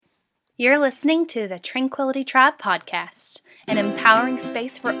You're listening to the Tranquility Tribe podcast, an empowering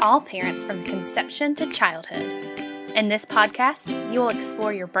space for all parents from conception to childhood. In this podcast, you will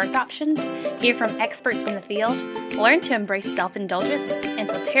explore your birth options, hear from experts in the field, learn to embrace self-indulgence, and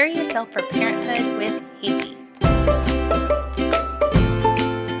prepare yourself for parenthood with Hiki.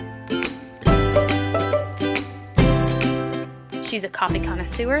 She's a coffee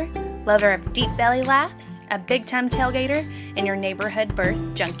connoisseur, lover of deep belly laughs, a big-time tailgater, and your neighborhood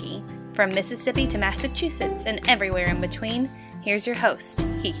birth junkie. From Mississippi to Massachusetts and everywhere in between, here's your host,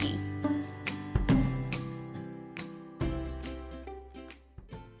 Hiki.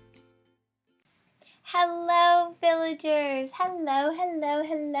 Hello, villagers.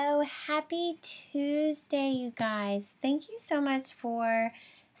 Hello. Happy Tuesday, you guys. Thank you so much for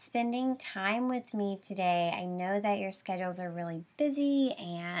spending time with me today. I know that your schedules are really busy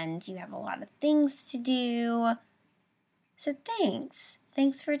and you have a lot of things to do. So thanks.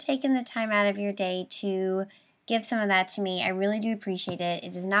 Thanks for taking the time out of your day to give some of that to me. I really do appreciate it.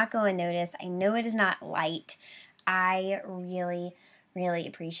 It does not go unnoticed. I know it is not light. I really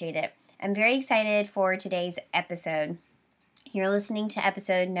appreciate it. I'm very excited for today's episode. You're listening to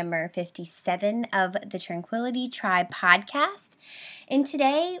episode number 57 of the Tranquility Tribe podcast. And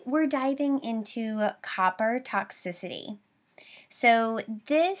today we're diving into copper toxicity. So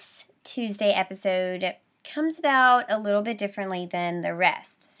this Tuesday episode comes about a little bit differently than the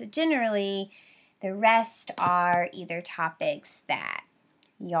rest. So generally, the rest are either topics that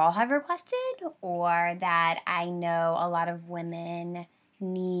y'all have requested or that I know a lot of women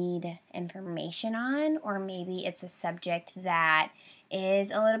need information on, or maybe it's a subject that is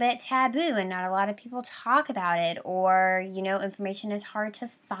a little bit taboo and not a lot of people talk about it, or, information is hard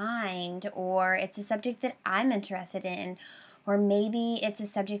to find, or it's a subject that I'm interested in, or maybe it's a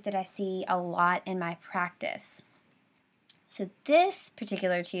subject that I see a lot in my practice. So this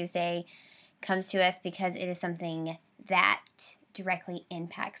particular Tuesday comes to us because it is something that directly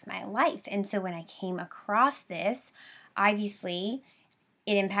impacts my life. And so when I came across this, obviously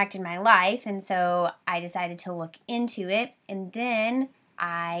it impacted my life, and so I decided to look into it, and then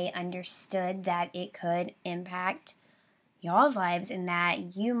I understood that it could impact y'all's lives, and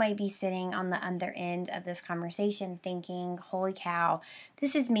that you might be sitting on the other end of this conversation thinking, holy cow,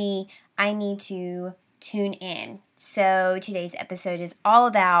 this is me, I need to tune in. So today's episode is all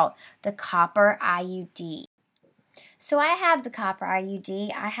about the copper IUD. So I have the copper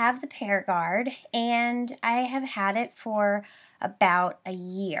IUD, I have the Paragard, and I have had it for about a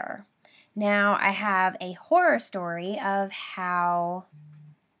year. Now I have a horror story of how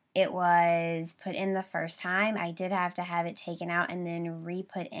it was put in the first time. I did have to have it taken out and then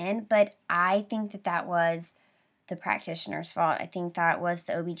re-put in, but I think that was the practitioner's fault. I think that was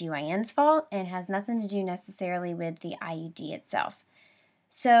the OBGYN's fault, and has nothing to do necessarily with the IUD itself.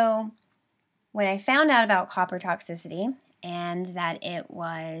 So when I found out about copper toxicity and that it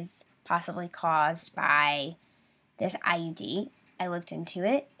was possibly caused by this IUD, I looked into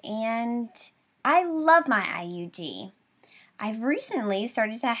it, and I love my IUD. I've recently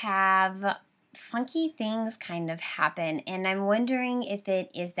started to have funky things kind of happen, and I'm wondering if it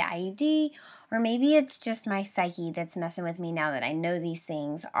is the IUD or maybe it's just my psyche that's messing with me now that I know these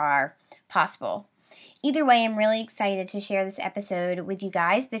things are possible. Either way, I'm really excited to share this episode with you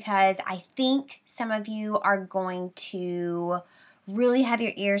guys because I think some of you are going to really have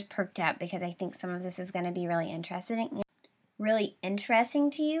your ears perked up, because I think some of this is going to be really interesting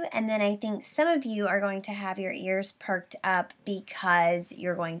to you, and then I think some of you are going to have your ears perked up because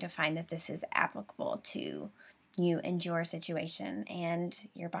you're going to find that this is applicable to you and your situation and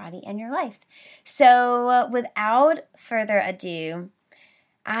your body and your life. So without further ado,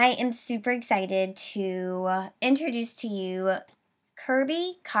 I am super excited to introduce to you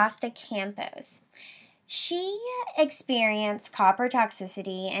Kirby Costa Campos. She experienced copper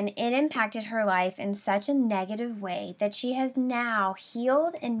toxicity, and it impacted her life in such a negative way that she has now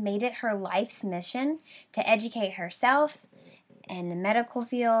healed and made it her life's mission to educate herself and the medical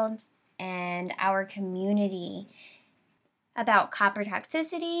field and our community about copper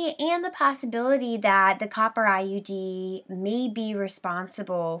toxicity and the possibility that the copper IUD may be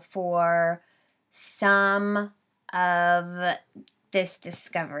responsible for some of this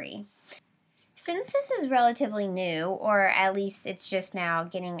discovery. Since this is relatively new, or at least it's just now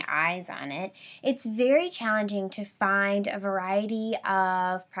getting eyes on it, it's very challenging to find a variety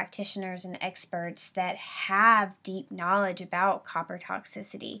of practitioners and experts that have deep knowledge about copper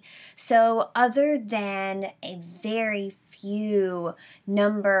toxicity. So other than a very few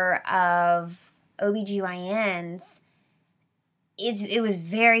number of OBGYNs, it was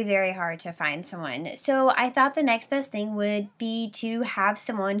very, very hard to find someone. So I thought the next best thing would be to have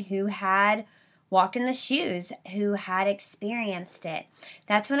someone who had walked in the shoes, who had experienced it.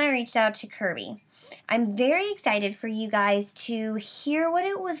 That's when I reached out to Kirby. I'm very excited for you guys to hear what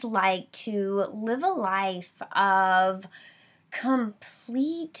it was like to live a life of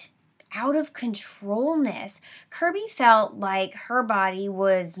complete out of controlness. Kirby felt like her body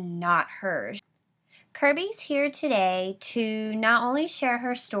was not hers. Kirby's here today to not only share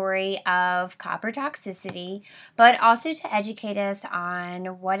her story of copper toxicity, but also to educate us on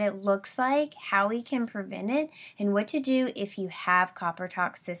what it looks like, how we can prevent it, and what to do if you have copper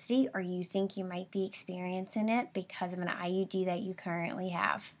toxicity or you think you might be experiencing it because of an IUD that you currently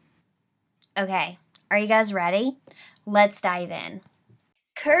have. Okay, are you guys ready? Let's dive in.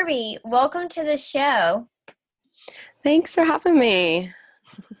 Kirby, welcome to the show. Thanks for having me.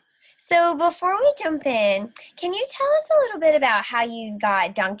 So before we jump in, can you tell us a little bit about how you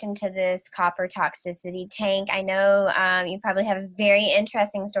got dunked into this copper toxicity tank? I know you probably have a very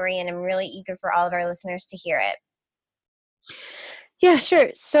interesting story, and I'm really eager for all of our listeners to hear it. Yeah,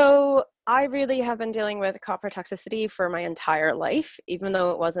 sure. So I really have been dealing with copper toxicity for my entire life, even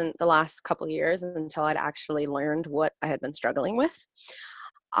though it wasn't the last couple of years until I'd actually learned what I had been struggling with.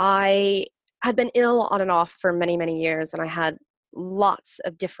 I had been ill on and off for many, many years, and I had lots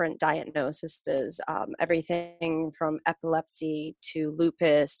of different diagnoses, everything from epilepsy to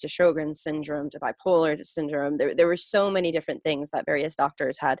lupus to Sjogren's syndrome to bipolar syndrome. There were so many different things that various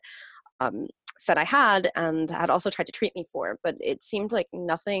doctors had said I had and had also tried to treat me for, but it seemed like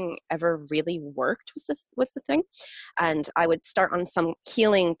nothing ever really worked was the thing. And I would start on some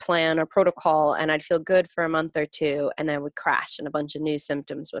healing plan or protocol and I'd feel good for a month or two and then I would crash and a bunch of new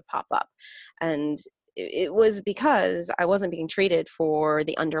symptoms would pop up. And it was because I wasn't being treated for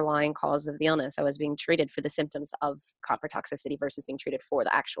the underlying cause of the illness. I was being treated for the symptoms of copper toxicity versus being treated for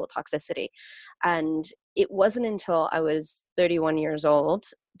the actual toxicity. And it wasn't until I was 31 years old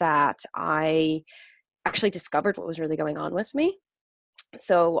that I actually discovered what was really going on with me.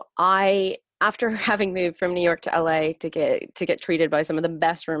 So after having moved from New York to LA to get treated by some of the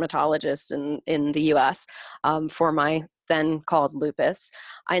best rheumatologists in the US for my then called lupus,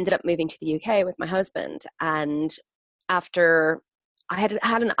 I ended up moving to the UK with my husband. And after I had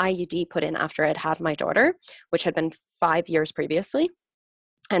had an IUD put in after I'd had my daughter, which had been 5 years previously,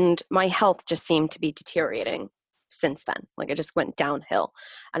 and my health just seemed to be deteriorating since then. Like it just went downhill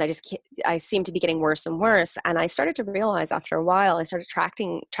and I seemed to be getting worse and worse. And I started to realize after a while, I started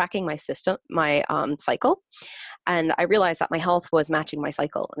tracking my cycle. And I realized that my health was matching my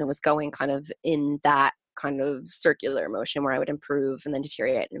cycle and it was going kind of in that kind of circular motion where I would improve and then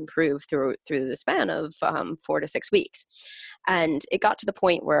deteriorate and improve through the span of 4 to 6 weeks. And it got to the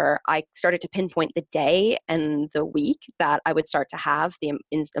point where I started to pinpoint the day and the week that I would start to have the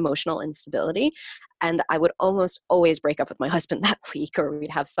emotional instability. And I would almost always break up with my husband that week, or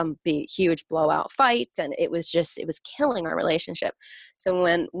we'd have some big, huge blowout fight. And it was killing our relationship. So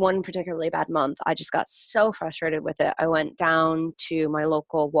when one particularly bad month, I just got so frustrated with it. I went down to my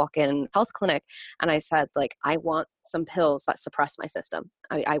local walk-in health clinic and I said, like, I want some pills that suppress my system.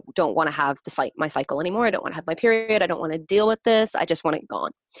 I don't want to have my cycle anymore. I don't want to have my period. I don't want to deal with this. I just want it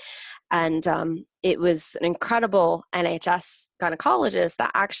gone. And it was an incredible NHS gynecologist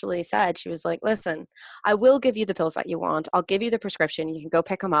that actually said, she was like, listen, I will give you the pills that you want. I'll give you the prescription. You can go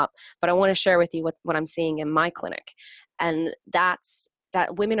pick them up. But I want to share with you what I'm seeing in my clinic. And that's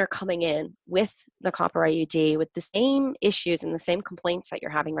that women are coming in with the copper IUD with the same issues and the same complaints that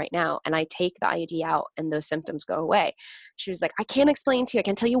you're having right now. And I take the IUD out and those symptoms go away. She was like, I can't explain to you. I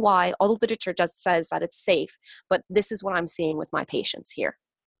can't tell you why. All the literature just says that it's safe. But this is what I'm seeing with my patients here.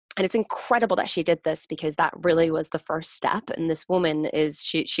 And it's incredible that she did this because that really was the first step. And this woman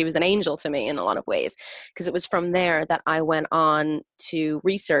she was an angel to me in a lot of ways, because it was from there that I went on to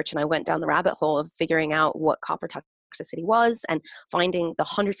research and I went down the rabbit hole of figuring out what copper toxicity was and finding the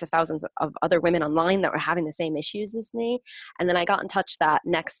hundreds of thousands of other women online that were having the same issues as me. And then I got in touch that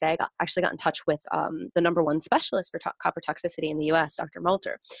next day. I actually got in touch with the number one specialist for copper toxicity in the US, Dr.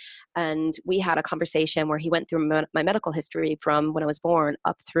 Malter. And we had a conversation where he went through my medical history from when I was born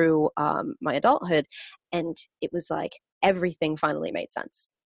up through my adulthood. And it was like everything finally made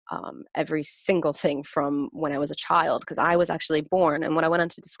sense. Every single thing from when I was a child, because I was actually born. And what I went on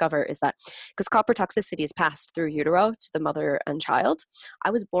to discover is that because copper toxicity is passed through utero to the mother and child, I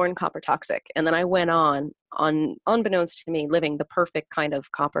was born copper toxic. And then I went on unbeknownst to me, living the perfect kind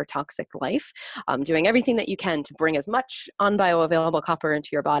of copper toxic life, doing everything that you can to bring as much unbioavailable copper into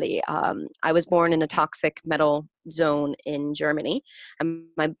your body. I was born in a toxic metal zone in Germany, and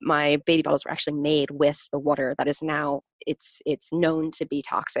my baby bottles were actually made with the water that is now it's known to be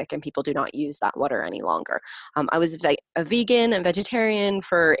toxic, and people do not use that water any longer. I was a vegan and vegetarian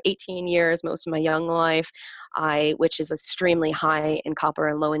for 18 years, most of my young life, which is extremely high in copper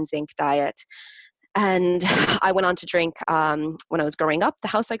and low in zinc diet. And I went on to drink, when I was growing up, the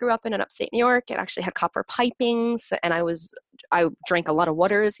house I grew up in upstate New York, it actually had copper pipings, and I drank a lot of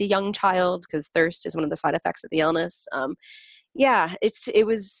water as a young child because thirst is one of the side effects of the illness. It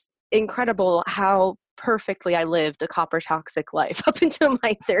was incredible how perfectly I lived a copper toxic life up until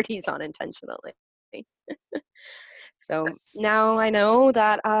my 30s unintentionally. So now I know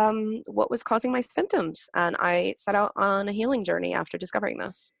that what was causing my symptoms, and I set out on a healing journey after discovering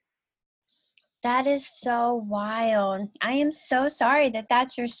this. That is so wild. I am so sorry that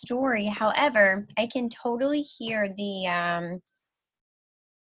that's your story. However, I can totally hear the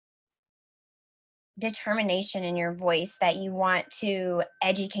determination in your voice that you want to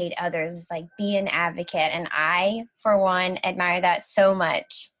educate others, like be an advocate. And I, for one, admire that so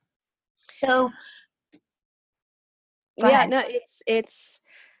much. So, go Yeah, ahead. no, it's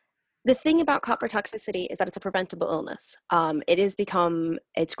the thing about copper toxicity is that it's a preventable illness.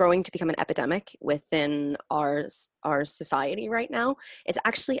 It's growing to become an epidemic within our society right now. It's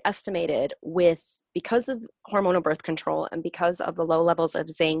actually estimated because of hormonal birth control and because of the low levels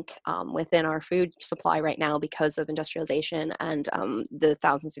of zinc within our food supply right now, because of industrialization and the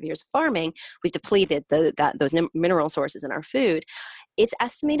thousands of years of farming, we've depleted those mineral sources in our food. It's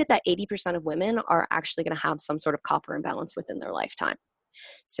estimated that 80% of women are actually going to have some sort of copper imbalance within their lifetime.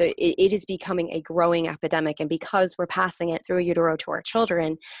 So it is becoming a growing epidemic, and because we're passing it through utero to our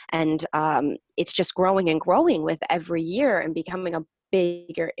children, and it's just growing and growing with every year and becoming a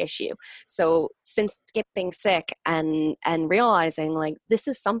bigger issue. So since getting sick and realizing like this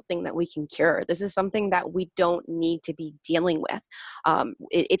is something that we can cure, this is something that we don't need to be dealing with.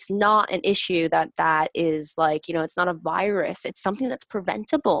 It's not an issue that is like, it's not a virus. It's something that's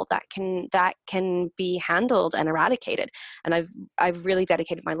preventable, that can be handled and eradicated. And I've really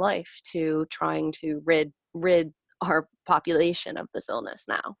dedicated my life to trying to rid our population of this illness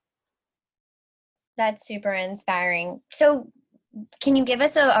now. That's super inspiring. So, can you give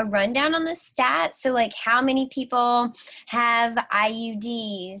us a rundown on the stats? So, like, how many people have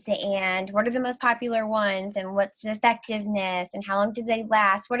IUDs, and what are the most popular ones, and what's the effectiveness, and how long do they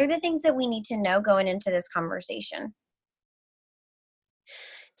last? What are the things that we need to know going into this conversation?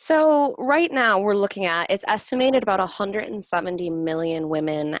 So right now we're looking at, it's estimated about 170 million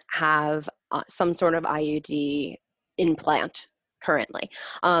women have some sort of IUD implant currently.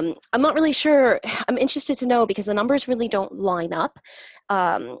 I'm not really sure. I'm interested to know because the numbers really don't line up.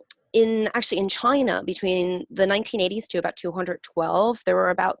 In China, between the 1980s to about 212, there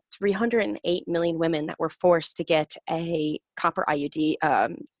were about 308 million women that were forced to get a copper IUD,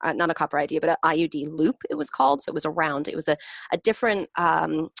 not a copper IUD, but an IUD loop, it was called. So it was it was a different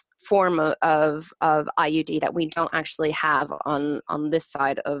form of IUD that we don't actually have on this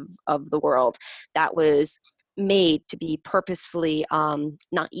side of the world, that was made to be purposefully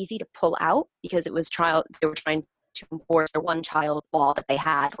not easy to pull out, because they were trying to enforce their one child law that they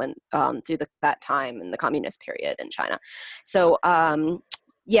had when through that time in the communist period in China. So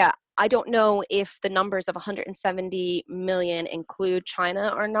I don't know if the numbers of 170 million include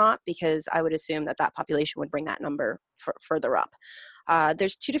China or not, because I would assume that population would bring that number further up.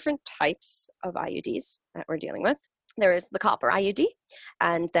 There's two different types of IUDs that we're dealing with. There is the copper IUD,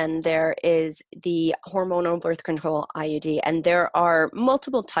 and then there is the hormonal birth control IUD. And there are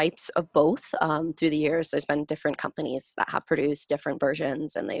multiple types of both through the years. There's been different companies that have produced different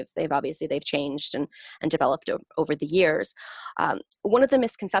versions, and they've changed and developed over the years. One of the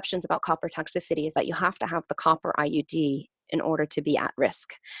misconceptions about copper toxicity is that you have to have the copper IUD in order to be at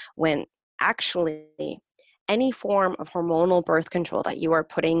risk, when actually any form of hormonal birth control that you are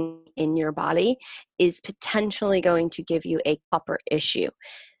putting in your body is potentially going to give you a copper issue,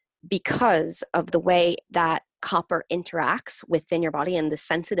 because of the way that copper interacts within your body and the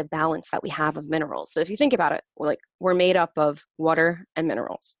sensitive balance that we have of minerals. So if you think about it, we're made up of water and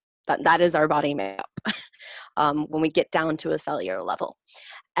minerals. That is our body makeup when we get down to a cellular level.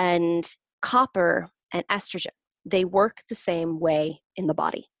 And copper and estrogen, they work the same way in the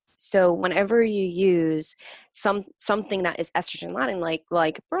body. So whenever you use something that is estrogen laden,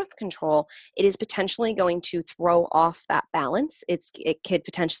 like birth control, it is potentially going to throw off that balance. It could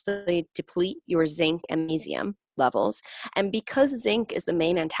potentially deplete your zinc and magnesium levels. And because zinc is the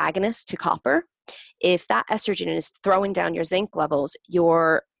main antagonist to copper, if that estrogen is throwing down your zinc levels,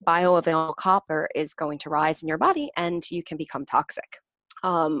 your bioavailable copper is going to rise in your body and you can become toxic.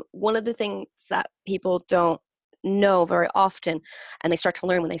 One of the things that people don't know very often, and they start to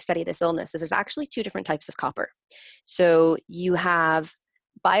learn when they study this illness, is there's actually two different types of copper. So you have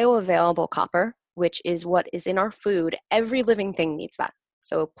bioavailable copper, which is what is in our food. Every living thing needs that.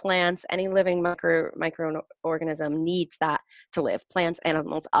 So plants, any living microorganism needs that to live. Plants,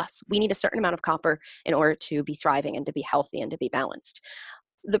 animals, us. We need a certain amount of copper in order to be thriving and to be healthy and to be balanced.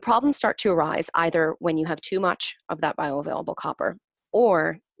 The problems start to arise either when you have too much of that bioavailable copper,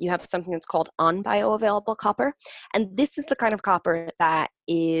 or you have something that's called unbioavailable copper. And this is the kind of copper that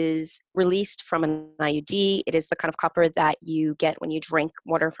is released from an IUD. It is the kind of copper that you get when you drink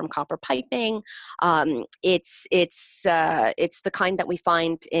water from copper piping. It's the kind that we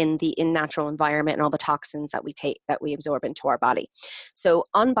find in the natural environment and all the toxins that we take, that we absorb into our body. So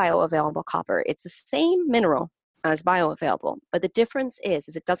unbioavailable copper, it's the same mineral as bioavailable, but the difference is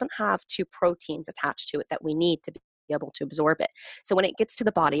it doesn't have two proteins attached to it that we need to be able to absorb it. So when it gets to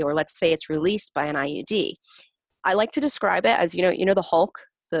the body, or let's say it's released by an IUD, I like to describe it as, you know the Hulk,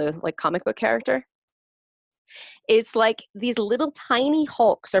 the like comic book character. It's like these little tiny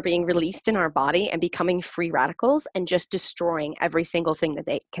hulks are being released in our body and becoming free radicals and just destroying every single thing that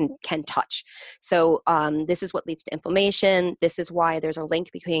they can touch. So this is what leads to inflammation. This is why there's a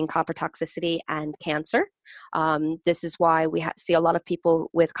link between copper toxicity and cancer. This is why we see a lot of people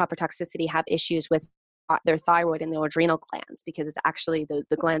with copper toxicity have issues with their thyroid and their adrenal glands, because it's actually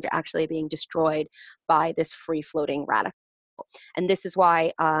the glands are actually being destroyed by this free floating radical. And this is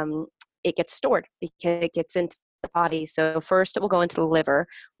why it gets stored, because it gets into the body. So first it will go into the liver.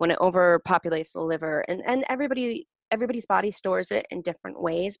 When it overpopulates the liver, and everybody's body stores it in different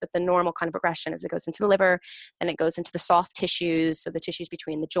ways, but the normal kind of progression is it goes into the liver, then it goes into the soft tissues, so the tissues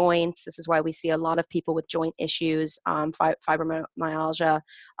between the joints. This is why we see a lot of people with joint issues, fibromyalgia,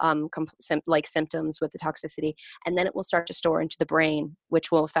 like symptoms with the toxicity, and then it will start to store into the brain,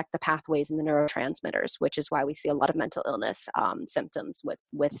 which will affect the pathways and the neurotransmitters, which is why we see a lot of mental illness symptoms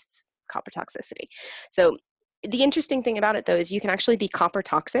with copper toxicity. So the interesting thing about it, though, is you can actually be copper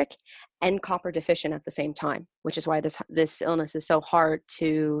toxic and copper deficient at the same time, which is why this illness is so hard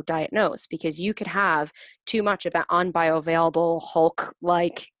to diagnose, because you could have too much of that unbioavailable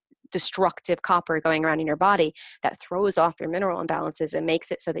Hulk-like destructive copper going around in your body that throws off your mineral imbalances and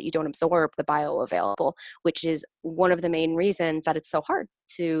makes it so that you don't absorb the bioavailable, which is one of the main reasons that it's so hard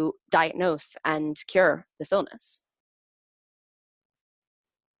to diagnose and cure this illness.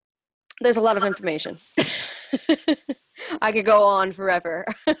 There's a lot of information. I could go on forever.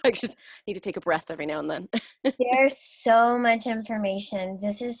 I just need to take a breath every now and then. There's so much information.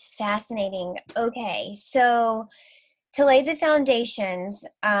 This is fascinating. Okay, so to lay the foundations,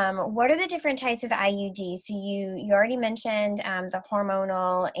 what are the different types of IUDs? So you already mentioned the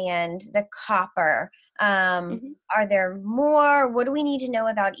hormonal and the copper. Are there more? What do we need to know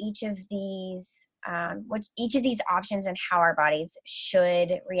about each of these options, and how our bodies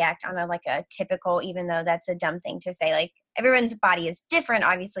should react on a typical, even though that's a dumb thing to say, like everyone's body is different,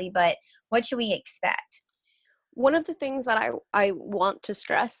 obviously, but what should we expect? One of the things that I want to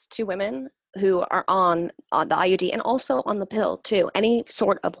stress to women who are on the IUD and also on the pill too, any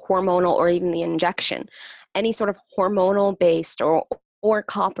sort of hormonal or even the injection, any sort of hormonal based or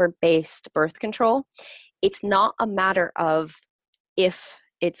copper based birth control, it's not a matter of if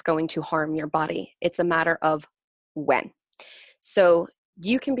it's going to harm your body. It's a matter of when. So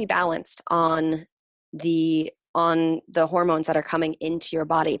you can be balanced on the hormones that are coming into your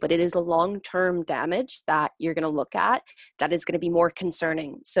body, but it is the long-term damage that you're going to look at that is going to be more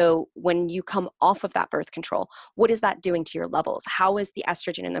concerning. So when you come off of that birth control, what is that doing to your levels? How is the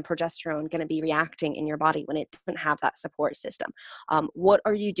estrogen and the progesterone going to be reacting in your body when it doesn't have that support system? What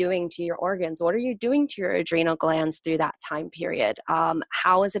are you doing to your organs? What are you doing to your adrenal glands through that time period?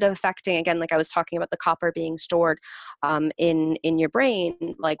 How is it affecting, again, like I was talking about the copper being stored in your brain,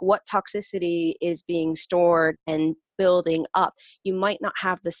 like what toxicity is being stored and building up? You might not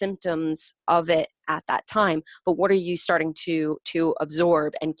have the symptoms of it at that time, but what are you starting to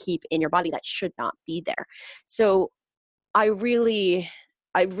absorb and keep in your body that should not be there? So I really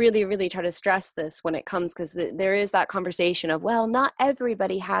try to stress this when it comes, because there is that conversation of, well, not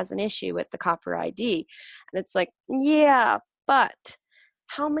everybody has an issue with the copper ID. And it's like, yeah, but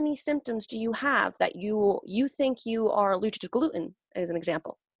how many symptoms do you have that you think you are allergic to gluten, as an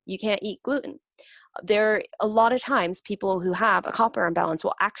example? You can't eat gluten. There a lot of times people who have a copper imbalance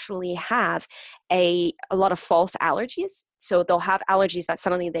will actually have a lot of false allergies. So they'll have allergies that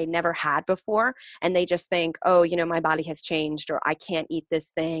suddenly they never had before, and they just think, oh, my body has changed, or I can't eat this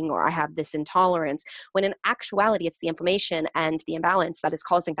thing, or I have this intolerance, when in actuality it's the inflammation and the imbalance that is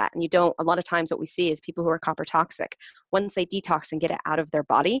causing that. And a lot of times what we see is people who are copper toxic, once they detox and get it out of their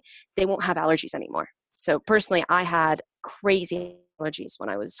body, they won't have allergies anymore. So personally, I had crazy allergies when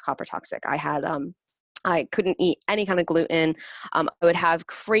I was copper toxic. I couldn't eat any kind of gluten. I would have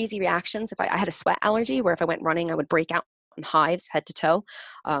crazy reactions if I had a sweat allergy, where if I went running, I would break out in hives head to toe.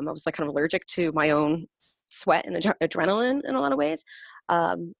 I was like kind of allergic to my own sweat and adrenaline in a lot of ways.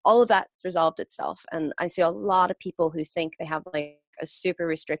 All of that's resolved itself. And I see a lot of people who think they have like a super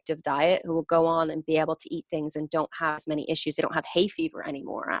restrictive diet who will go on and be able to eat things and don't have as many issues. They don't have hay fever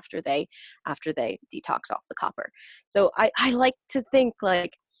anymore after they detox off the copper. So I like to think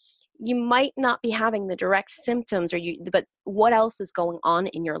like, you might not be having the direct symptoms but what else is going on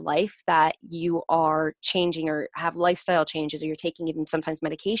in your life that you are changing or have lifestyle changes, or you're taking even sometimes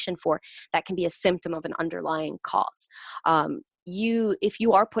medication for, that can be a symptom of an underlying cause. If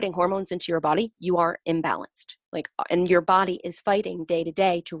you are putting hormones into your body, you are imbalanced, and your body is fighting day to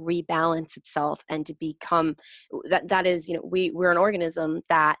day to rebalance itself and to become that is, we're an organism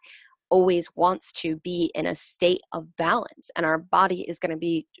that always wants to be in a state of balance, and our body is going to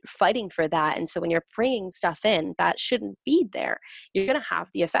be fighting for that. And so when you're bringing stuff in that shouldn't be there, you're going to have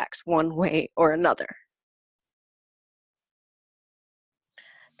the effects one way or another.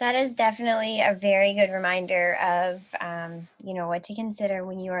 That is definitely a very good reminder of, what to consider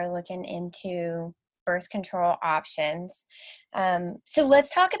when you are looking into birth control options. So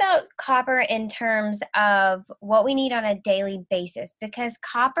let's talk about copper in terms of what we need on a daily basis, because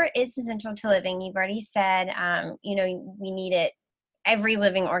copper is essential to living. You've already said, we need it. Every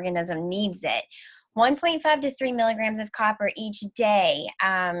living organism needs it. 1.5 to 3 milligrams of copper each day.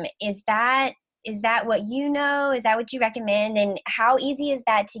 Is that what you know? Is that what you recommend? And how easy is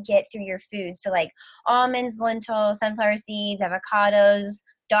that to get through your food? So like almonds, lentils, sunflower seeds, avocados,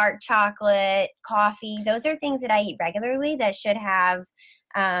 dark chocolate, coffee. Those are things that I eat regularly that should have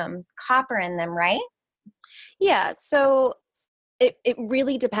copper in them, right? Yeah. So it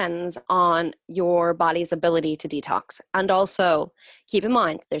really depends on your body's ability to detox. And also keep in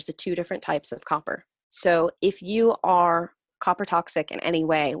mind, there's the two different types of copper. So if you are copper toxic in any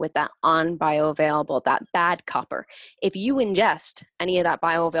way with that unbioavailable, that bad copper, if you ingest any of that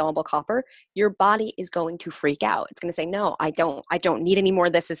bioavailable copper, your body is going to freak out. It's going to say, no, I don't need any more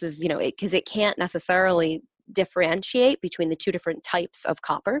of this. This is, because it can't necessarily differentiate between the two different types of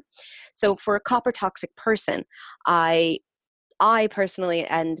copper. So for a copper toxic person, I personally,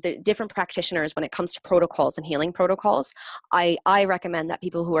 and the different practitioners, when it comes to protocols and healing protocols, I recommend that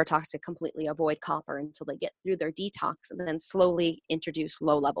people who are toxic completely avoid copper until they get through their detox, and then slowly introduce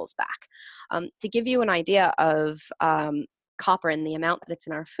low levels back. To give you an idea of copper and the amount that it's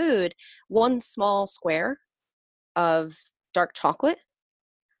in our food, one small square of dark chocolate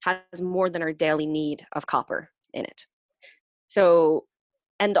has more than our daily need of copper in it. So,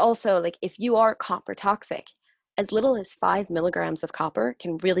 and also, like, if you are copper toxic, as little as 5 milligrams of copper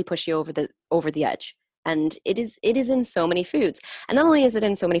can really push you over the edge. And it is in so many foods. And not only is it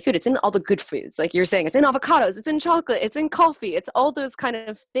in so many foods, it's in all the good foods. Like you're saying, it's in avocados, it's in chocolate, it's in coffee, it's all those kind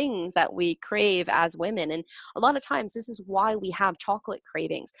of things that we crave as women. And a lot of times this is why we have chocolate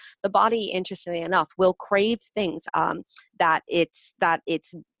cravings. The body, interestingly enough, will crave things that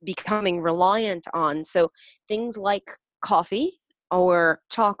it's becoming reliant on. So things like coffee or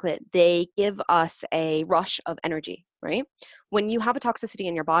chocolate, they give us a rush of energy, right? When you have a toxicity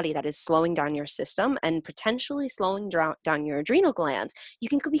in your body that is slowing down your system and potentially slowing down your adrenal glands, you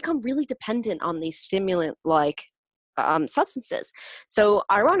can become really dependent on these stimulant-like substances. So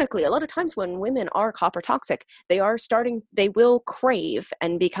ironically, a lot of times when women are copper toxic, they will crave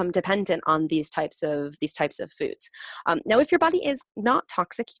and become dependent on these types of foods. Now, if your body is not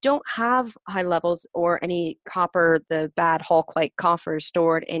toxic, you don't have high levels or any copper, the bad Hulk-like copper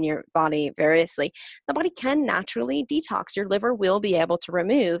stored in your body variously, the body can naturally detox. Your liver will be able to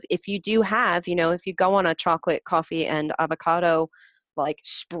remove if you do have, if you go on a chocolate, coffee, and avocado like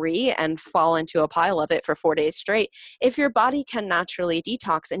spree and fall into a pile of it for 4 days straight, if your body can naturally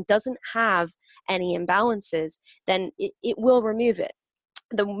detox and doesn't have any imbalances, then it will remove it.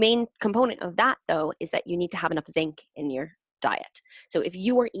 The main component of that, though, is that you need to have enough zinc in your diet. So if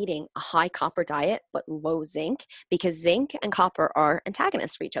you are eating a high copper diet but low zinc, because zinc and copper are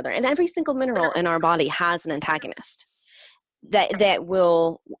antagonists for each other, and every single mineral in our body has an antagonist. that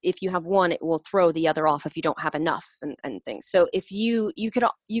will, if you have one, it will throw the other off if you don't have enough, and things. So if you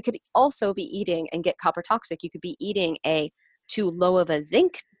could also be eating and get copper toxic. You could be eating a too low of a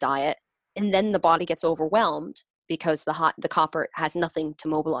zinc diet, and then the body gets overwhelmed because the copper has nothing to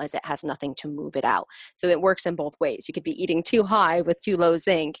mobilize it, has nothing to move it out. So it works in both ways. You could be eating too high with too low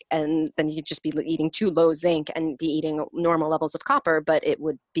zinc, and then you could just be eating too low zinc and be eating normal levels of copper, but it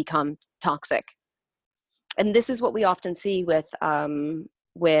would become toxic. And this is what we often see with vegan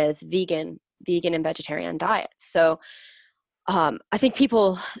and vegetarian diets. So I think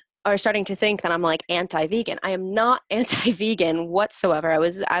people are starting to think that I'm like anti-vegan. I am not anti-vegan whatsoever. I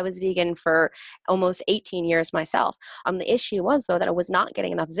was vegan for almost 18 years myself. The issue was, though, that I was not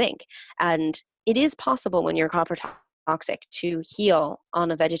getting enough zinc. And it is possible when you're copper toxic to heal on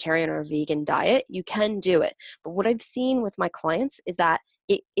a vegetarian or vegan diet. You can do it. But what I've seen with my clients is that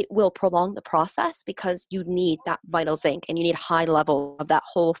it will prolong the process because you need that vital zinc, and you need high level of that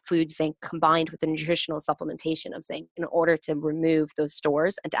whole food zinc combined with the nutritional supplementation of zinc in order to remove those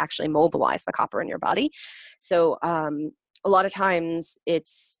stores and to actually mobilize the copper in your body. So a lot of times a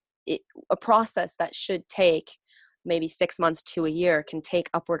process that should take maybe 6 months to a year can take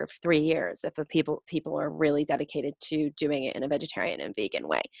upward of 3 years if people are really dedicated to doing it in a vegetarian and vegan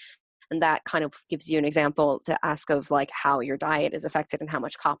way. And that kind of gives you an example to ask of like how your diet is affected and how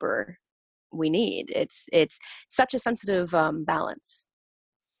much copper we need. It's such a sensitive balance.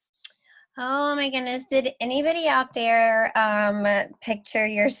 Oh my goodness. Did anybody out there picture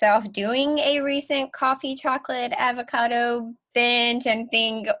yourself doing a recent coffee, chocolate, avocado binge and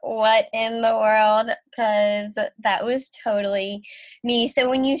think, what in the world? Because that was totally me. So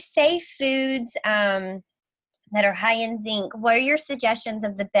when you say foods that are high in zinc, what are your suggestions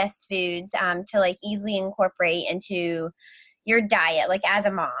of the best foods to like easily incorporate into your diet, like as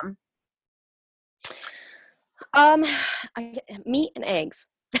a mom? Meat and eggs.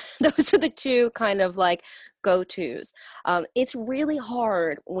 Those are the two kind of like go-tos. It's really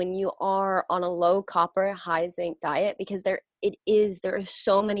hard when you are on a low copper, high zinc diet because there are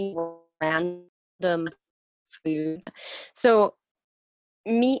so many random food. So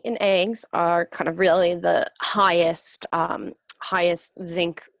meat and eggs are kind of really the highest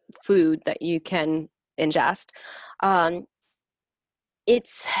zinc food that you can ingest. Um,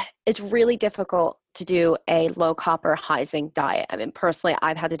 it's really difficult to do a low copper, high zinc diet. I mean, personally,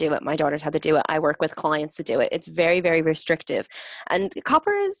 I've had to do it. My daughter's had to do it. I work with clients to do it. It's very, very restrictive. And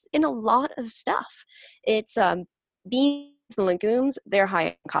copper is in a lot of stuff. It's beans and legumes, they're high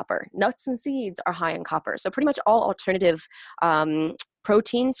in copper. Nuts and seeds are high in copper. So pretty much all alternative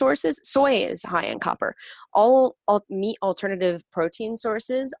protein sources, soy is high in copper. All meat alternative protein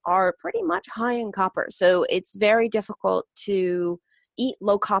sources are pretty much high in copper. So it's very difficult to eat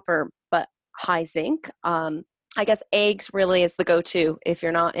low copper but high zinc. I guess eggs really is the go-to if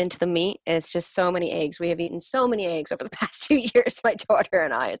you're not into the meat. It's just so many eggs. We have eaten so many eggs over the past 2 years, my daughter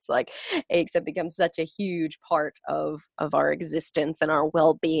and I. It's like eggs have become such a huge part of our existence and our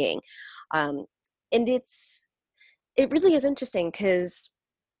well-being. And it really is interesting because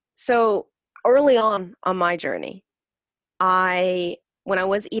so early on my journey, when I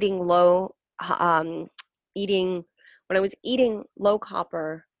was eating when I was eating low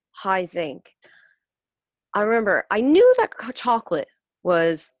copper, high zinc, I remember I knew that chocolate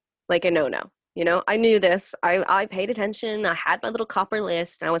was like a no-no. You know, I knew this. I paid attention. I had my little copper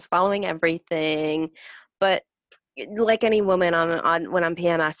list and I was following everything. But like any woman when I'm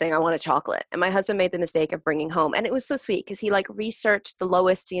PMSing, I want a chocolate. And my husband made the mistake of bringing home. And it was so sweet because he like researched the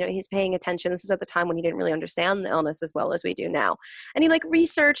lowest, he's paying attention. This is at the time when he didn't really understand the illness as well as we do now. And he like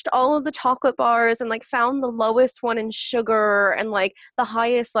researched all of the chocolate bars and like found the lowest one in sugar and like the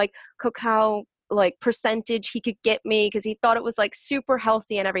highest like cacao like percentage he could get me because he thought it was like super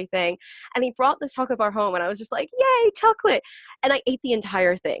healthy and everything. And he brought this chocolate bar home and I was just like, yay, chocolate. And I ate the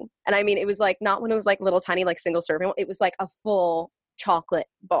entire thing. And I mean, it was like not when it was like little tiny like single serving, it was like a full chocolate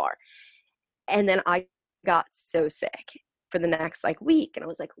bar. And then I got so sick for the next like week and I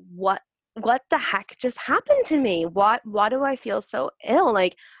was like, what the heck just happened to me? Why do I feel so ill?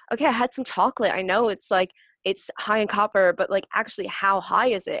 Like, okay, I had some chocolate. I know it's like it's high in copper, but like actually how high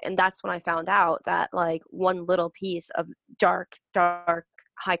is it? And that's when I found out that like one little piece of dark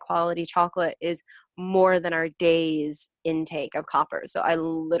high quality chocolate is more than our day's intake of copper. So I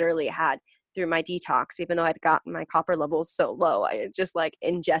literally had, through my detox, even though I'd gotten my copper levels so low, I had just like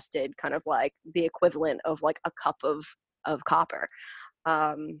ingested kind of like the equivalent of like a cup of copper.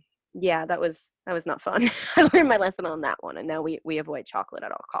 Yeah, that was not fun. I learned my lesson on that one, and now we avoid chocolate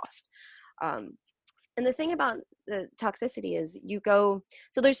at all costs. And the thing about the toxicity is so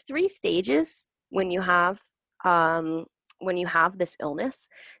there's 3 stages when you have when you have this illness.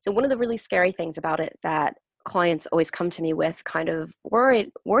 So one of the really scary things about it that clients always come to me with kind of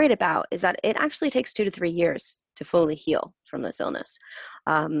worried about is that it actually takes 2 to 3 years to fully heal from this illness.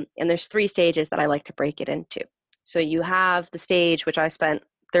 And there's 3 stages that I like to break it into. So you have the stage, which I spent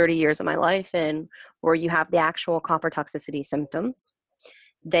 30 years of my life in, where you have the actual copper toxicity symptoms.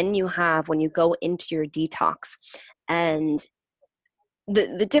 Then you have when you go into your detox. And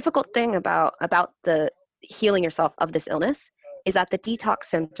the difficult thing about the healing yourself of this illness is that the detox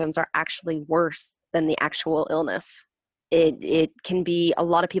symptoms are actually worse than the actual illness. It can be, a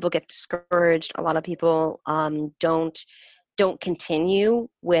lot of people get discouraged. A lot of people don't continue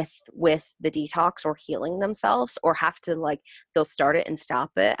with the detox or healing themselves, or have to, like, they'll start it and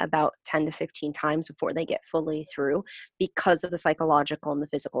stop it about 10 to 15 times before they get fully through, because of the psychological and the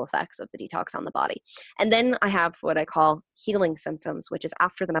physical effects of the detox on the body. And then I have what I call healing symptoms, which is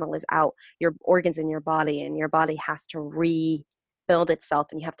after the metal is out, your organs in your body, and your body has to rebuild itself,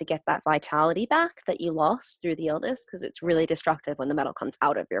 and you have to get that vitality back that you lost through the illness, because it's really destructive when the metal comes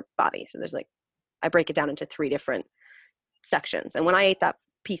out of your body. So there's, like, I break it down into 3 different sections. And when I ate that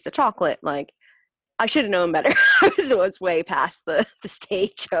piece of chocolate, like, I should have known better. I was way past the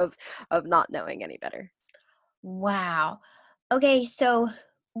stage of not knowing any better. Wow. Okay, so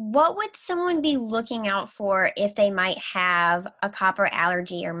what would someone be looking out for if they might have a copper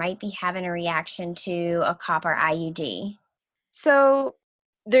allergy or might be having a reaction to a copper IUD? So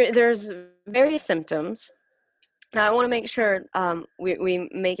there's various symptoms. Now, I want to make sure we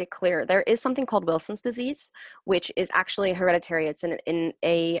make it clear. There is something called Wilson's disease, which is actually hereditary. It's in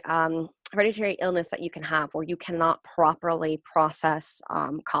a hereditary illness that you can have where you cannot properly process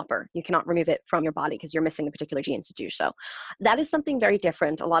copper. You cannot remove it from your body because you're missing the particular genes to do so. That is something very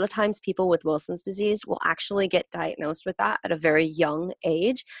different. A lot of times people with Wilson's disease will actually get diagnosed with that at a very young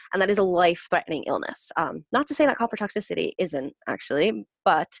age, and that is a life-threatening illness. Not to say that copper toxicity isn't, actually,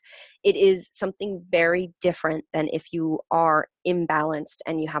 but it is something very different than if you are imbalanced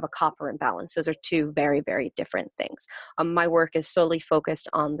and you have a copper imbalance. Those are 2 very, very different things. My work is solely focused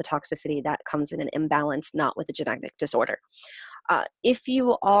on the toxicity that comes in an imbalance, not with a genetic disorder. If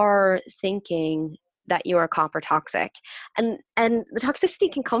you are thinking that you are copper toxic, and the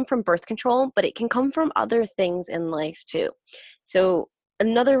toxicity can come from birth control, but it can come from other things in life too. So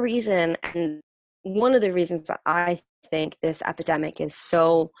another reason, and one of the reasons that I think this epidemic is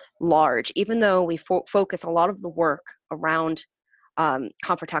so large, even though we focus a lot of the work around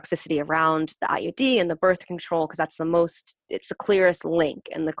copper toxicity, around the IUD and the birth control, because it's the clearest link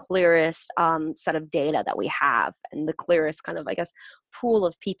and the clearest set of data that we have, and the clearest kind of, I guess, pool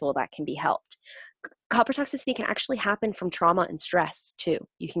of people that can be helped. Copper toxicity can actually happen from trauma and stress too.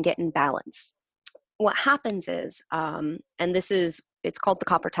 You can get imbalanced. What happens is, it's called the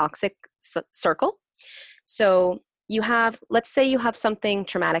copper toxic circle. So let's say you have something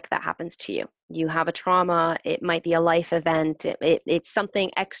traumatic that happens to you. You have a trauma. It might be a life event. It's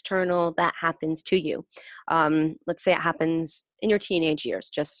something external that happens to you. Let's say it happens in your teenage years,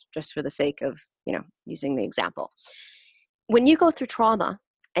 just for the sake of, using the example. When you go through trauma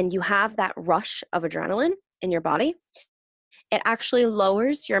and you have that rush of adrenaline in your body, it actually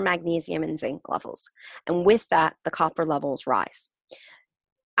lowers your magnesium and zinc levels. And with that, the copper levels rise.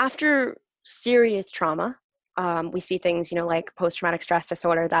 After serious trauma, we see things, like post-traumatic stress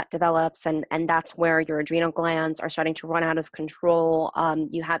disorder that develops, and that's where your adrenal glands are starting to run out of control.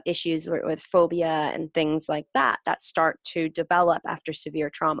 You have issues with phobia and things like that start to develop after severe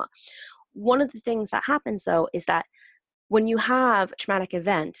trauma. One of the things that happens, though, is that when you have a traumatic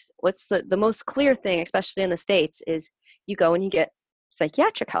event, what's the most clear thing, especially in the States, is you go and you get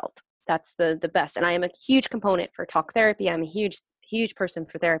psychiatric help. That's the best. And I am a huge component for talk therapy. I'm a huge person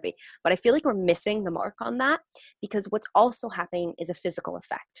for therapy, but I feel like we're missing the mark on that, because what's also happening is a physical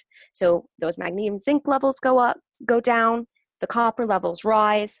effect. So those magnesium zinc levels go up, go down, the copper levels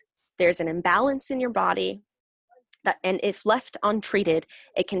rise. There's an imbalance in your body and if left untreated,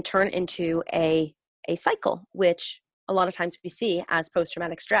 it can turn into a cycle, which a lot of times we see as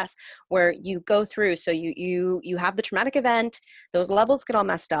post-traumatic stress, where you go through, so you have the traumatic event, those levels get all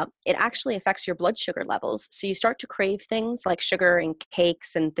messed up. It actually affects your blood sugar levels. So you start to crave things like sugar and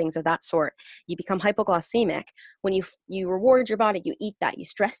cakes and things of that sort. You become hypoglycemic. When you reward your body, you eat that, you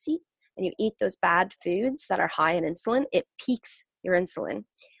stress eat, and you eat those bad foods that are high in insulin, it peaks your insulin,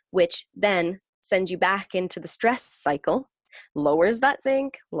 which then sends you back into the stress cycle, lowers that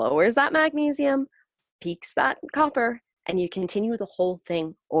zinc, lowers that magnesium, peaks that copper, and you continue the whole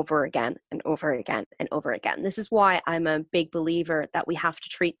thing over again and over again and over again. This is why I'm a big believer that we have to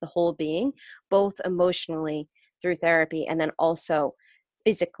treat the whole being, both emotionally through therapy and then also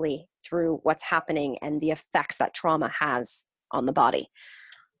physically through what's happening and the effects that trauma has on the body.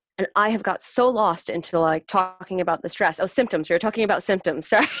 And I have got so lost into like talking about the stress. Oh, symptoms. We were talking about symptoms.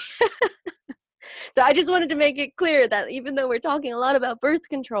 Sorry. So I just wanted to make it clear that even though we're talking a lot about birth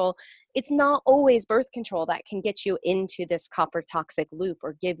control, it's not always birth control that can get you into this copper toxic loop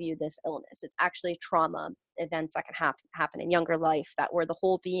or give you this illness. It's actually trauma events that can happen in younger life that where the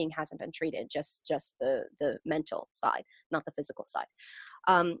whole being hasn't been treated, just the mental side, not the physical side.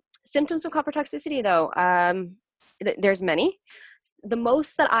 Symptoms of copper toxicity, though, there's many. The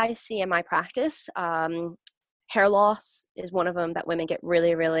most that I see in my practice, hair loss is one of them that women get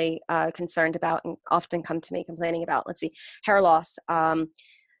really, really concerned about and often come to me complaining about. Let's see, hair loss,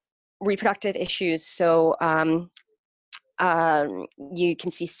 reproductive issues. So you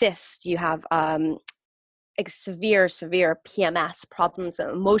can see cysts, you have severe PMS problems,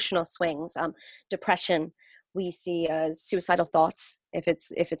 emotional swings, depression. We see suicidal thoughts if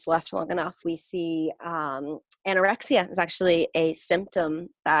it's left long enough. We see anorexia is actually a symptom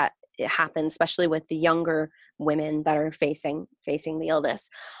that it happens, especially with the younger women that are facing the illness.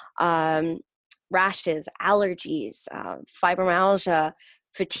 Rashes, allergies, fibromyalgia,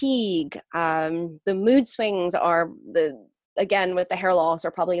 fatigue. The mood swings are again, with the hair loss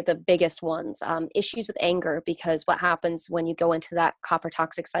are probably the biggest ones. Issues with anger, because what happens when you go into that copper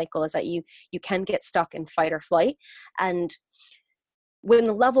toxic cycle is that you can get stuck in fight or flight. And when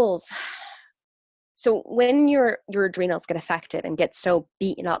the levels, so when your adrenals get affected and get so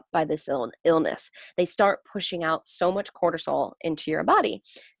beaten up by this illness, they start pushing out so much cortisol into your body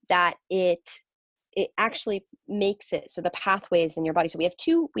that it actually makes it so the pathways in your body. So we have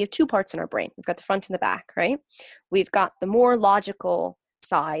two parts in our brain. We've got the front and the back, right? We've got the more logical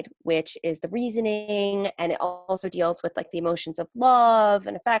side, which is the reasoning, and it also deals with like the emotions of love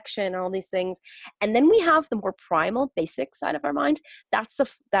and affection and all these things. And then we have the more primal, basic side of our mind. That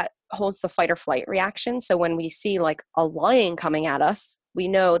holds the fight or flight reaction. So when we see like a lion coming at us, we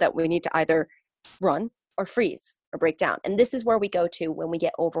know that we need to either run or freeze or break down. And this is where we go to when we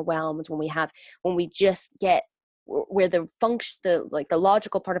get overwhelmed, when we just get where the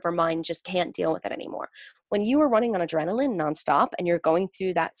logical part of our mind just can't deal with it anymore. When you are running on adrenaline nonstop and you're going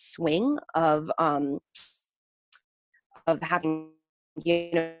through that swing of having,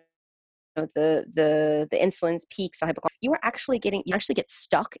 the insulin peaks, you actually get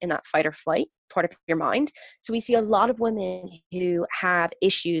stuck in that fight or flight part of your mind. So we see a lot of women who have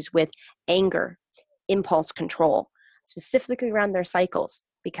issues with anger, impulse control, specifically around their cycles,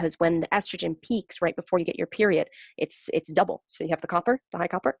 because when the estrogen peaks right before you get your period, it's double. So you have the high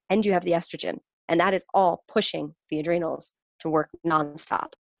copper, and you have the estrogen, and that is all pushing the adrenals to work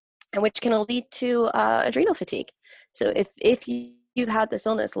nonstop, and which can lead to adrenal fatigue. So if you've had this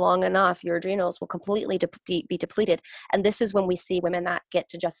illness long enough, your adrenals will completely be depleted, and this is when we see women that get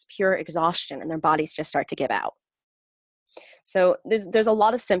to just pure exhaustion and their bodies just start to give out. So there's a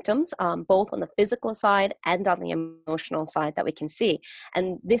lot of symptoms, both on the physical side and on the emotional side that we can see.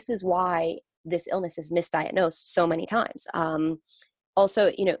 And this is why this illness is misdiagnosed so many times.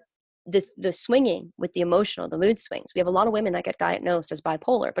 Also, the swinging with the emotional, the mood swings. We have a lot of women that get diagnosed as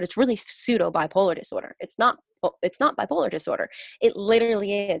bipolar, but it's really pseudo bipolar disorder. It's not bipolar disorder. It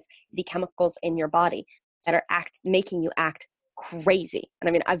literally is the chemicals in your body that are making you act crazy. And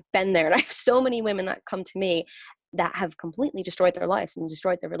I mean, I've been there, and I have so many women that come to me that have completely destroyed their lives and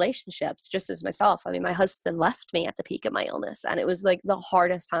destroyed their relationships, just as myself. I mean, my husband left me at the peak of my illness, and it was like the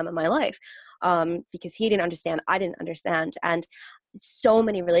hardest time of my life, because he didn't understand, I didn't understand. And so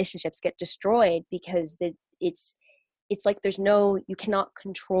many relationships get destroyed because it's like you cannot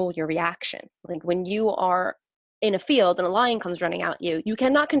control your reaction. Like when you are in a field and a lion comes running at you, you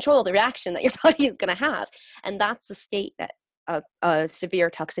cannot control the reaction that your body is going to have. And that's a state that a severe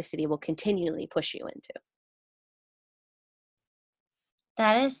toxicity will continually push you into.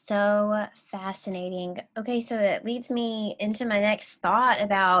 That is so fascinating. Okay, so that leads me into my next thought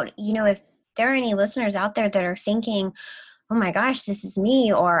about, if there are any listeners out there that are thinking, oh my gosh, this is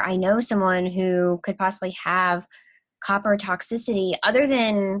me, or I know someone who could possibly have copper toxicity, other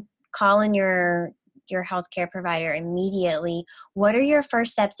than calling your healthcare provider immediately, what are your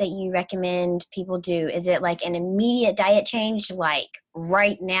first steps that you recommend people do? Is it like an immediate diet change, like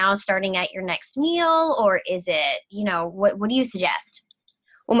right now starting at your next meal, or is it, what do you suggest?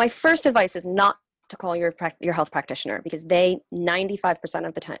 Well, my first advice is not to call your health practitioner, because they 95%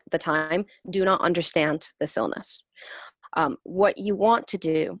 of the time do not understand this illness. What you want to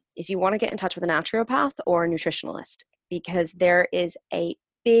do is you want to get in touch with a naturopath or a nutritionalist, because there is a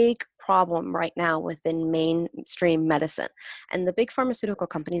big problem right now within mainstream medicine. And the big pharmaceutical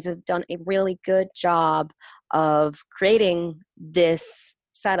companies have done a really good job of creating this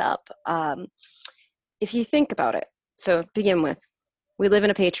set up, if you think about it, so to begin with, we live in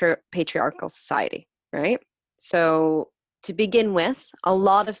a patriarchal society, right? So to begin with, a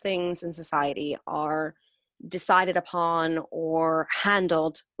lot of things in society are decided upon or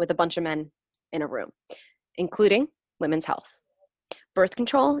handled with a bunch of men in a room, including women's health. Birth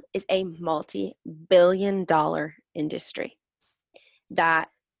control is a multi-billion-dollar industry that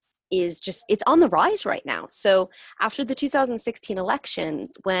is just, it's on the rise right now. So after the 2016 election,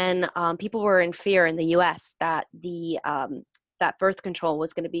 when people were in fear in the US that that birth control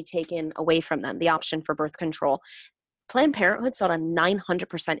was going to be taken away from them, the option for birth control, Planned Parenthood saw a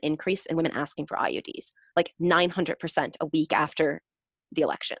 900% increase in women asking for IUDs, like 900% a week after the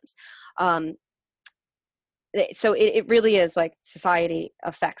elections. So it really is like society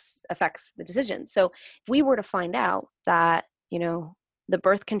affects the decision. So if we were to find out that, you know, the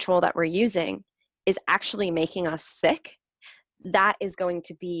birth control that we're using is actually making us sick, that is going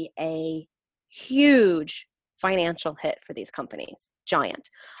to be a huge financial hit for these companies, giant.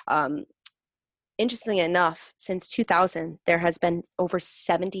 Interestingly enough, since 2000, there has been over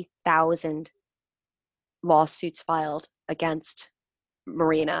 70,000 lawsuits filed against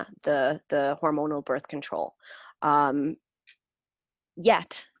Mirena, the hormonal birth control.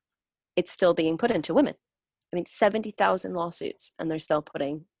 Yet it's still being put into women. I mean, 70,000 lawsuits, and they're still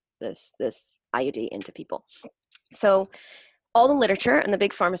putting this IUD into people. So all the literature and the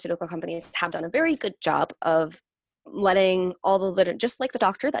big pharmaceutical companies have done a very good job of letting all the literature, just like the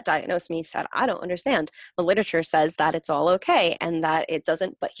doctor that diagnosed me said, I don't understand. The literature says that it's all okay and that it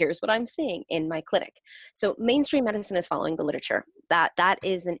doesn't, but here's what I'm seeing in my clinic. So mainstream medicine is following the literature. That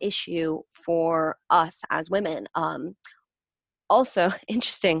is an issue for us as women. Also,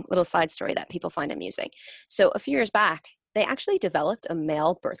 interesting little side story that people find amusing. So a few years back, they actually developed a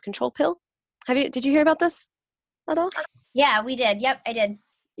male birth control pill. Did you hear about this at all? Yeah, we did. Yep, I did.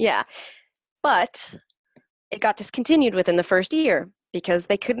 Yeah. But it got discontinued within the first year because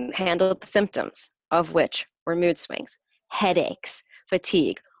they couldn't handle the symptoms, of which were mood swings, headaches,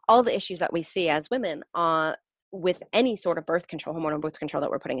 fatigue, all the issues that we see as women with any sort of birth control, hormonal birth control that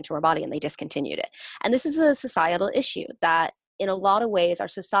we're putting into our body, and they discontinued it. And this is a societal issue that in a lot of ways our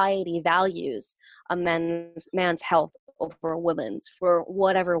society values a man's health over a woman's for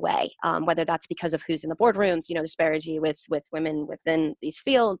whatever way, whether that's because of who's in the boardrooms, you know, disparity with women within these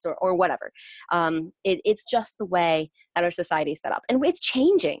fields or whatever. It's just the way that our society is set up. And it's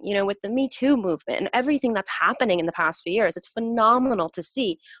changing, you know, with the Me Too movement and everything that's happening in the past few years. It's phenomenal to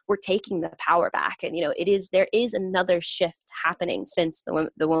see we're taking the power back. And, you know, there is another shift happening since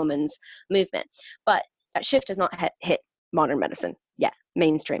the women's movement. But that shift has not hit modern medicine yet,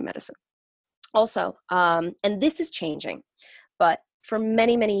 mainstream medicine. Also, and this is changing, but for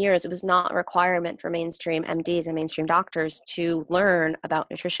many, many years, it was not a requirement for mainstream MDs and mainstream doctors to learn about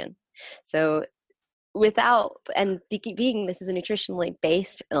nutrition. So being this is a nutritionally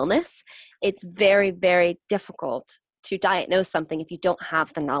based illness, it's very, very difficult to diagnose something if you don't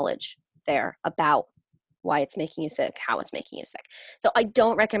have the knowledge there about why it's making you sick, how it's making you sick. So I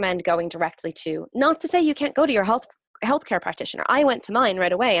don't recommend going directly to, not to say you can't go to your healthcare practitioner. I went to mine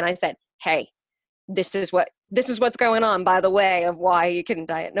right away and I said, hey, this is what's going on, by the way, of why you couldn't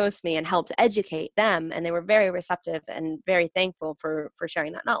diagnose me, and helped educate them. And they were very receptive and very thankful for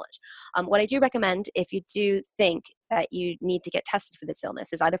sharing that knowledge. What I do recommend, if you do think that you need to get tested for this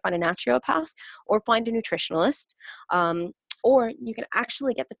illness, is either find a naturopath or find a nutritionalist, or you can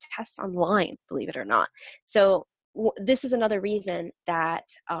actually get the test online, believe it or not. So this is another reason that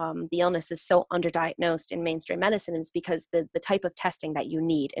the illness is so underdiagnosed in mainstream medicine, is because the type of testing that you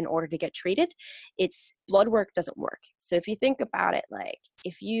need in order to get treated, it's blood work doesn't work. So if you think about it, like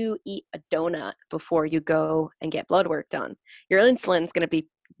if you eat a donut before you go and get blood work done, your insulin's going to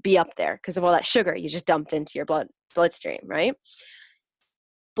be up there because of all that sugar you just dumped into your bloodstream, right?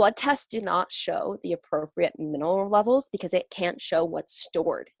 Blood tests do not show the appropriate mineral levels because it can't show what's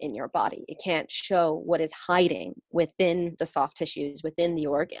stored in your body. It can't show what is hiding within the soft tissues, within the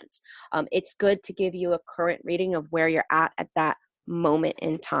organs. It's good to give you a current reading of where you're at that moment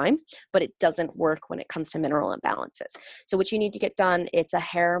in time, but it doesn't work when it comes to mineral imbalances. So what you need to get done, it's a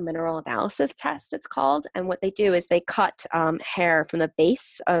hair mineral analysis test, it's called. And what they do is they cut hair from the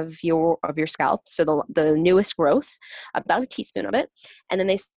base of your scalp, so the newest growth, about a teaspoon of it, and then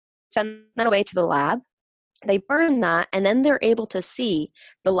they send that away to the lab. They burn that, and then they're able to see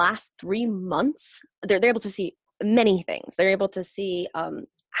the last 3 months. They're able to see many things. They're able to see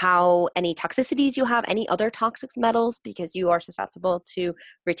how any toxicities you have, any other toxic metals, because you are susceptible to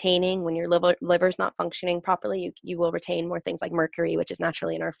retaining when your liver's not functioning properly. You will retain more things like mercury, which is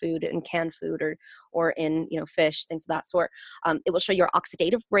naturally in our food, in canned food, or in fish, things of that sort. It will show your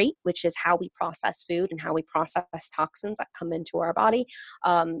oxidative rate, which is how we process food and how we process toxins that come into our body.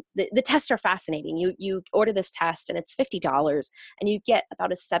 The tests are fascinating. You order this test and it's $50, and you get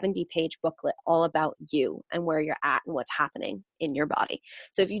about a 70-page booklet all about you and where you're at and what's happening in your body.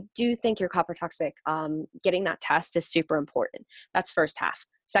 So if you do think you're copper toxic, getting that test is super important. That's first half.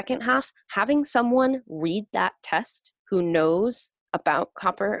 Second half, having someone read that test who knows about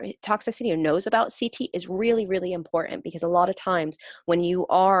copper toxicity or knows about CT is really, really important, because a lot of times when you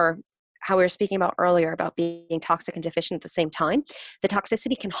are, how we were speaking about earlier about being toxic and deficient at the same time, the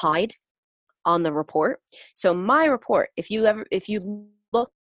toxicity can hide on the report. So my report, if you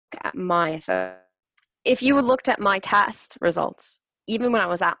look at if you looked at my test results, even when I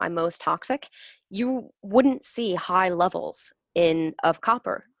was at my most toxic, you wouldn't see high levels of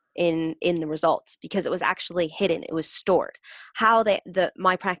copper in the results, because it was actually hidden. It was stored. How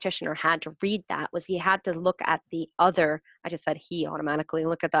my practitioner had to read that was he had to look at the other. I just said he automatically.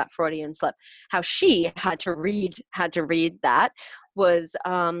 Look at that Freudian slip. How she had to read that was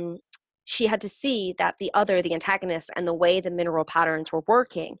she had to see that the antagonist, and the way the mineral patterns were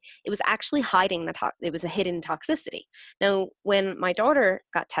working, it was actually hiding it was a hidden toxicity. Now, when my daughter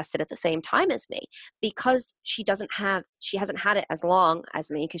got tested at the same time as me, because she hasn't had it as long as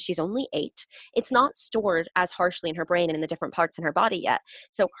me, because she's only 8, it's not stored as harshly in her brain and in the different parts in her body yet.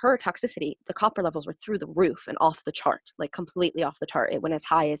 So her toxicity, the copper levels were through the roof and off the chart, like completely off the chart. It went as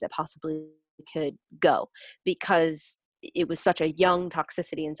high as it possibly could go, because it was such a young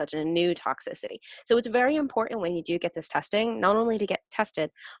toxicity and such a new toxicity. So it's very important when you do get this testing, not only to get tested,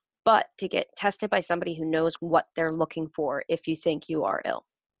 but to get tested by somebody who knows what they're looking for if you think you are ill.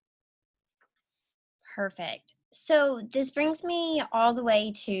 Perfect. So this brings me all the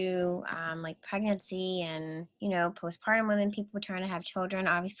way to like pregnancy and, postpartum women, people trying to have children.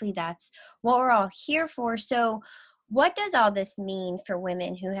 Obviously, that's what we're all here for. So what does all this mean for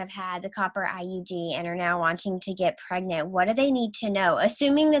women who have had the copper IUD and are now wanting to get pregnant? What do they need to know,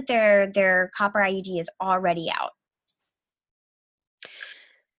 assuming that their copper IUD is already out?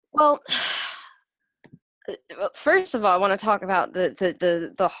 Well, first of all, I want to talk about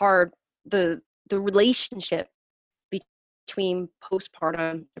the relationship between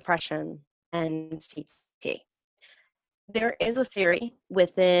postpartum depression and CT. There is a theory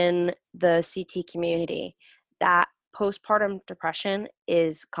within the CT community that postpartum depression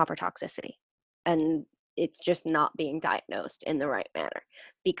is copper toxicity, and it's just not being diagnosed in the right manner.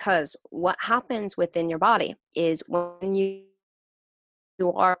 Because what happens within your body is when you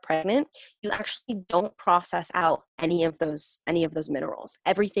are pregnant, you actually don't process out any of those minerals.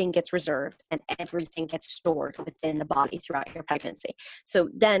 Everything gets reserved and everything gets stored within the body throughout your pregnancy. So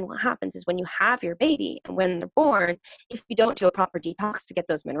then what happens is when you have your baby and when they're born, if you don't do a proper detox to get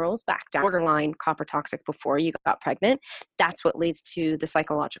those minerals back down borderline copper toxic before you got pregnant, that's what leads to the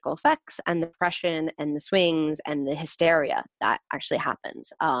psychological effects and the depression and the swings and the hysteria that actually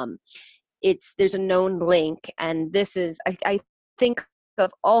happens. There's a known link, and this is I think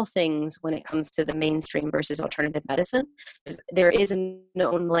of all things when it comes to the mainstream versus alternative medicine, there is a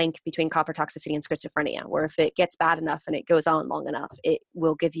known link between copper toxicity and schizophrenia, where if it gets bad enough and it goes on long enough, it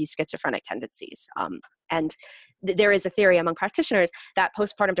will give you schizophrenic tendencies. And there is a theory among practitioners that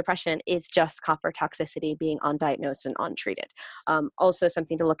postpartum depression is just copper toxicity being undiagnosed and untreated. Also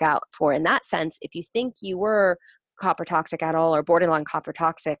something to look out for in that sense, if you think you were copper toxic at all or borderline copper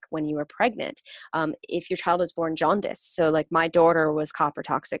toxic when you were pregnant, if your child was born jaundiced. So like my daughter was copper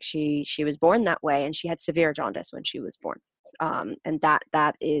toxic. She was born that way, and she had severe jaundice when she was born. And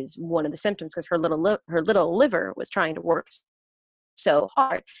that is one of the symptoms, because her little liver was trying to work so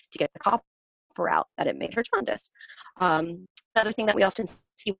hard to get the copper out that it made her jaundice. Another thing that we often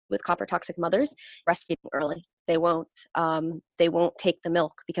see with copper toxic mothers, breastfeeding early. They won't take the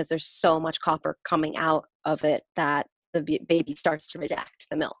milk because there's so much copper coming out of it that the baby starts to reject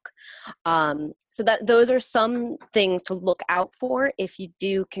the milk. So those are some things to look out for if you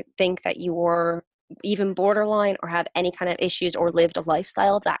do think that you're even borderline or have any kind of issues or lived a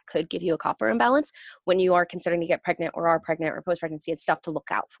lifestyle that could give you a copper imbalance. When you are considering to get pregnant or are pregnant or post-pregnancy, it's stuff to look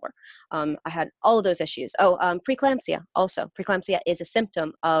out for. I had all of those issues. Preeclampsia also. Preeclampsia is a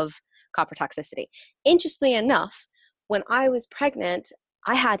symptom of copper toxicity. Interestingly enough, when I was pregnant,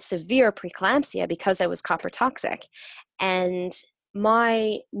 I had severe preeclampsia because I was copper toxic. And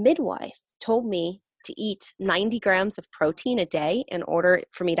my midwife told me to eat 90 grams of protein a day in order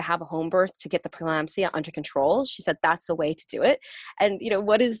for me to have a home birth to get the preeclampsia under control. She said that's the way to do it. And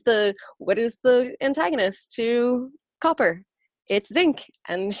what is the antagonist to copper? It's zinc,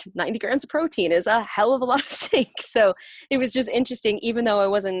 and 90 grams of protein is a hell of a lot of zinc. So it was just interesting, even though I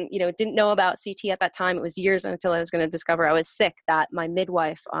wasn't, didn't know about CT at that time. It was years until I was going to discover I was sick, that my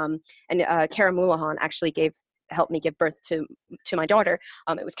midwife and Kara Moulahan actually helped me give birth to my daughter.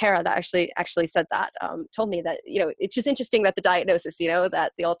 It was Kara that actually said that, told me that, it's just interesting that the diagnosis,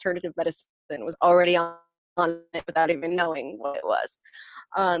 that the alternative medicine was already on it without even knowing what it was.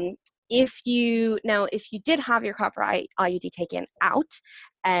 If you did have your copper IUD taken out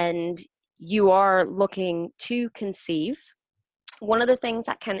and you are looking to conceive, one of the things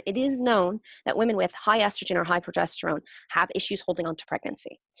it is known that women with high estrogen or high progesterone have issues holding on to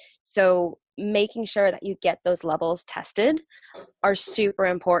pregnancy. So making sure that you get those levels tested are super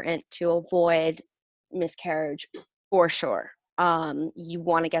important to avoid miscarriage for sure. You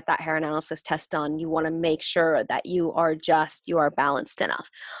want to get that hair analysis test done. You want to make sure that you are balanced enough.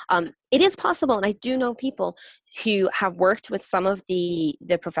 It is possible, and I do know people who have worked with some of the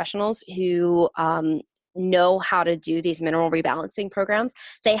professionals who know how to do these mineral rebalancing programs.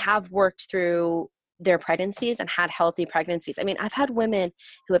 They have worked through their pregnancies and had healthy pregnancies. I mean, I've had women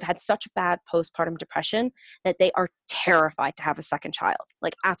who have had such bad postpartum depression that they are terrified to have a second child,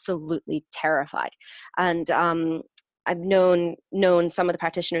 like absolutely terrified. And I've known some of the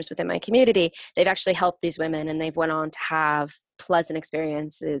practitioners within my community. They've actually helped these women, and they've went on to have pleasant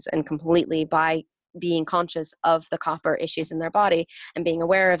experiences, and completely by being conscious of the copper issues in their body and being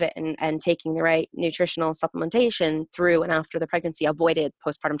aware of it and taking the right nutritional supplementation through and after the pregnancy avoided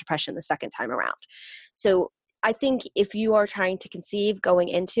postpartum depression the second time around. So I think if you are trying to conceive going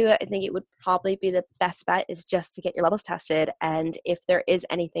into it, I think it would probably be the best bet is just to get your levels tested. And if there is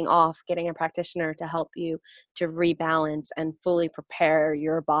anything off, getting a practitioner to help you to rebalance and fully prepare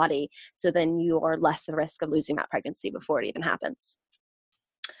your body, so then you are less at risk of losing that pregnancy before it even happens.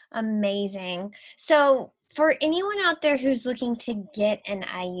 Amazing. So for anyone out there who's looking to get an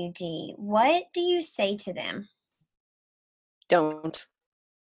IUD, what do you say to them? Don't.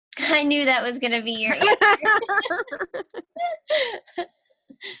 I knew that was going to be your answer.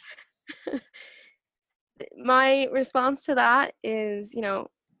 My response to that is,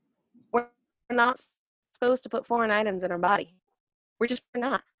 we're not supposed to put foreign items in our body. We're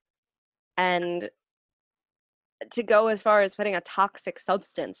not. And to go as far as putting a toxic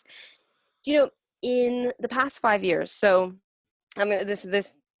substance, in the past 5 years, so this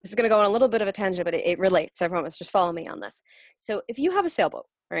is going to go on a little bit of a tangent, but it relates. So I promise, just follow me on this. So if you have a sailboat,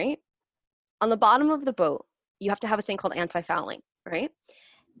 right, on the bottom of the boat, you have to have a thing called anti-fouling, right?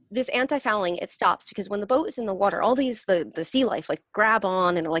 This anti-fouling, it stops because when the boat is in the water, all these the sea life like grab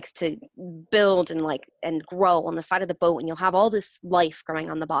on, and it likes to build and grow on the side of the boat, and you'll have all this life growing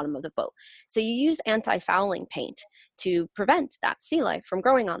on the bottom of the boat. So you use anti-fouling paint to prevent that sea life from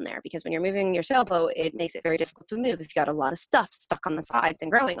growing on there, because when you're moving your sailboat, it makes it very difficult to move if you've got a lot of stuff stuck on the sides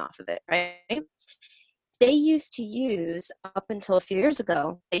and growing off of it, right? They used to use, up until a few years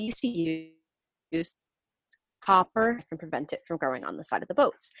ago, use copper and prevent it from growing on the side of the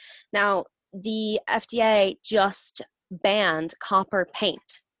boats. Now, the FDA just banned copper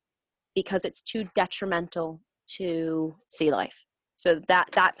paint because it's too detrimental to sea life. So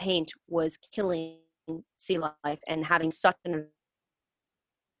that paint was killing sea life and having such an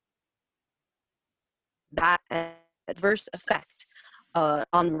adverse effect on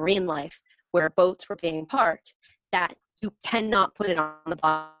marine life, where boats were being parked, that you cannot put it on the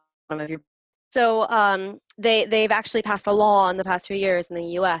bottom of your. So they've actually passed a law in the past few years in the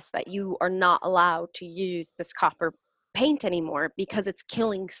U.S. that you are not allowed to use this copper paint anymore because it's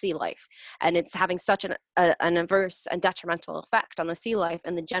killing sea life, and it's having such an adverse and detrimental effect on the sea life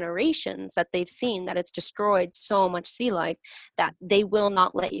and the generations that they've seen, that it's destroyed so much sea life that they will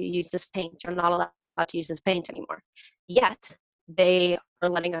not let you use this paint. You're not allowed to use this paint anymore. Yet they are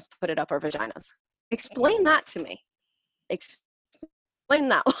letting us put it up our vaginas. Explain that to me. Explain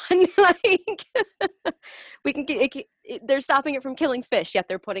that one. They're stopping it from killing fish, yet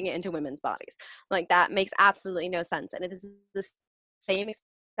they're putting it into women's bodies. Like, that makes absolutely no sense. And it is the same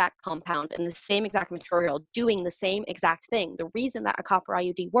exact compound and the same exact material doing the same exact thing. The reason that a copper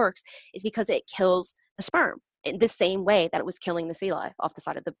IUD works is because it kills the sperm in the same way that it was killing the sea life off the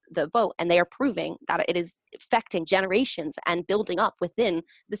side of the boat. And they are proving that it is affecting generations and building up within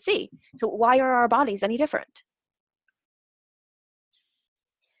the sea. So why are our bodies any different?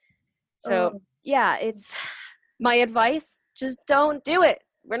 So yeah, it's my advice. Just don't do it.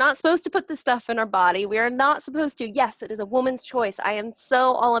 We're not supposed to put this stuff in our body. We are not supposed to. Yes, it is a woman's choice. I am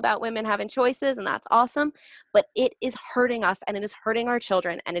so all about women having choices, and that's awesome. But it is hurting us, and it is hurting our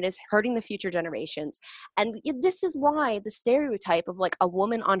children, and it is hurting the future generations. And this is why the stereotype of like a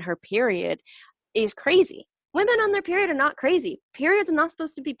woman on her period is crazy. Women on their period are not crazy. Periods are not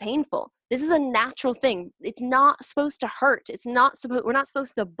supposed to be painful. This is a natural thing. It's not supposed to hurt. We're not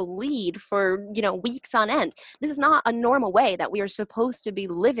supposed to bleed for, weeks on end. This is not a normal way that we are supposed to be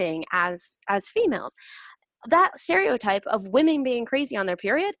living as females. That stereotype of women being crazy on their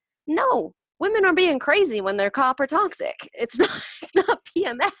period, no. Women are being crazy when they're copper toxic. It's not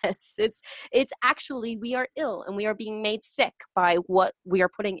PMS. It's actually we are ill and we are being made sick by what we are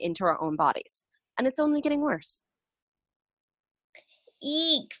putting into our own bodies. And it's only getting worse.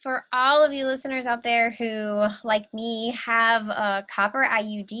 Eek, for all of you listeners out there who, like me, have a copper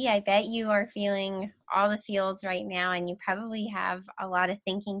IUD, I bet you are feeling all the feels right now, and you probably have a lot of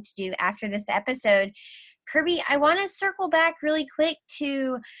thinking to do after this episode. Kirby, I want to circle back really quick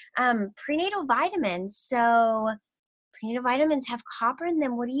to prenatal vitamins. So prenatal vitamins have copper in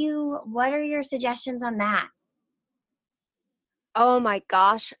them. What are your suggestions on that? Oh my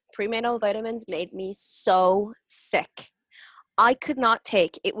gosh, prenatal vitamins made me so sick. I could not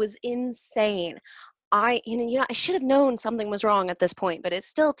take. It was insane. I should have known something was wrong at this point, but it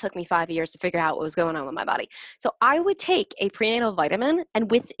still took me 5 years to figure out what was going on with my body. So I would take a prenatal vitamin, and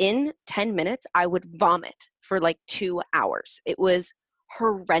within 10 minutes, I would vomit for like 2 hours. It was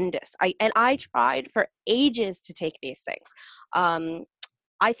horrendous. I tried for ages to take these things.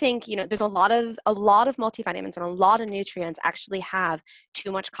 I think, there's a lot of multivitamins and a lot of nutrients actually have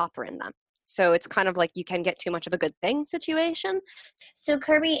too much copper in them. So it's kind of like you can get too much of a good thing situation. So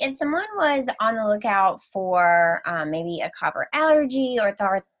Kirby, if someone was on the lookout for maybe a copper allergy or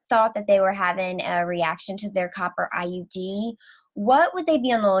thought that they were having a reaction to their copper IUD, what would they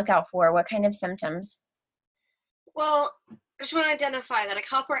be on the lookout for? What kind of symptoms? Well, I just want to identify that a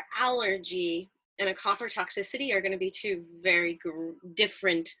copper allergy and a copper toxicity are going to be two very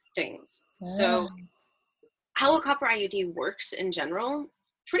different things. So how a copper IUD works in general,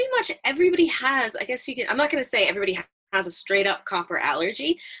 pretty much everybody has, I guess I'm not going to say everybody has a straight up copper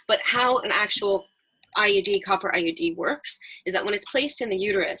allergy, but how an actual copper IUD works is that when it's placed in the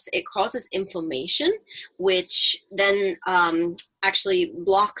uterus, it causes inflammation, which then actually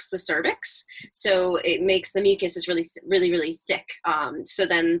blocks the cervix. So it makes the mucus is really, really, really thick. So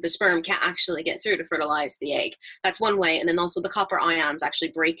then the sperm can't actually get through to fertilize the egg. That's one way. And then also the copper ions actually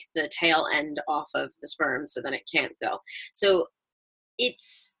break the tail end off of the sperm, so then it can't go. So the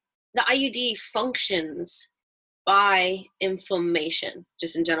IUD functions by inflammation,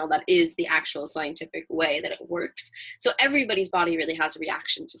 just in general. That is the actual scientific way that it works. So everybody's body really has a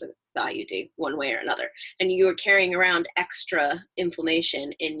reaction to the IUD one way or another. And you're carrying around extra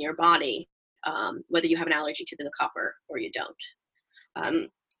inflammation in your body, whether you have an allergy to the copper or you don't.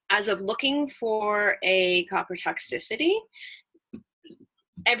 As of looking for a copper toxicity,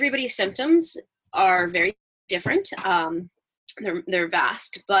 everybody's symptoms are very different. They're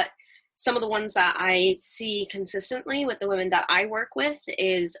vast, but some of the ones that I see consistently with the women that I work with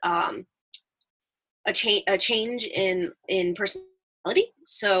is a change in personality.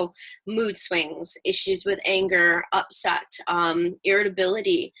 So mood swings, issues with anger, upset,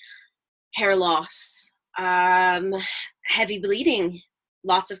 irritability, hair loss, heavy bleeding,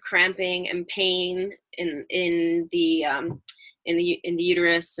 lots of cramping and pain in the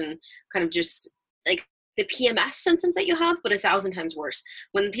uterus, and kind of just like the PMS symptoms that you have, but 1,000 times worse.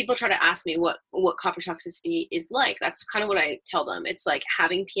 When people try to ask me what copper toxicity is like, that's kind of what I tell them. It's like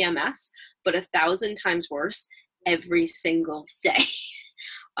having PMS, but 1,000 times worse every single day.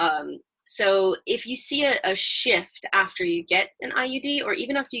 So if you see a shift after you get an IUD, or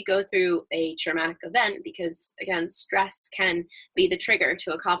even after you go through a traumatic event, because again, stress can be the trigger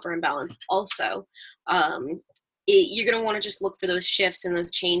to a copper imbalance also, you're going to want to just look for those shifts and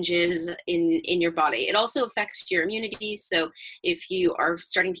those changes in your body. It also affects your immunity. So if you are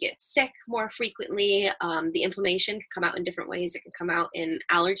starting to get sick more frequently, the inflammation can come out in different ways. It can come out in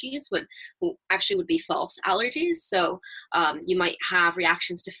allergies, actually would be false allergies. So you might have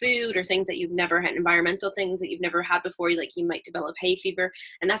reactions to food or things that you've never had, environmental things that you've never had before. Like you might develop hay fever,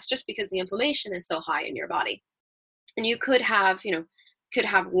 and that's just because the inflammation is so high in your body. And you could have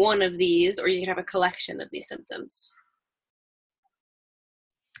one of these, or you could have a collection of these symptoms.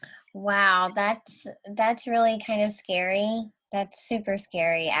 Wow, that's really kind of scary. That's super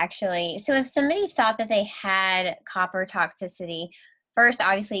scary, actually. So if somebody thought that they had copper toxicity, first,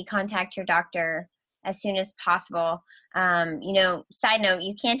 obviously, contact your doctor as soon as possible. Side note,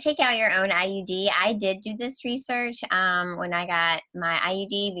 you can't take out your own IUD. I did do this research when I got my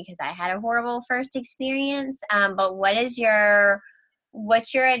IUD because I had a horrible first experience. But what's your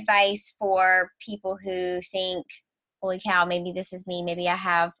advice for people who think, holy cow, maybe this is me, maybe I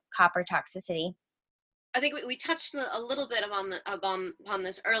have copper toxicity? I think we touched a little bit upon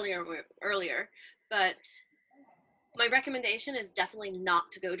this earlier, but my recommendation is definitely not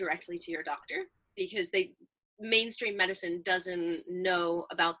to go directly to your doctor, because mainstream medicine doesn't know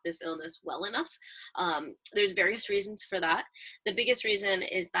about this illness well enough. There's various reasons for that. The biggest reason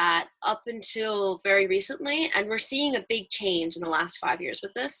is that up until very recently, and we're seeing a big change in the last 5 years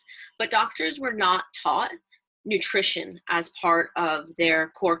with this, but doctors were not taught nutrition as part of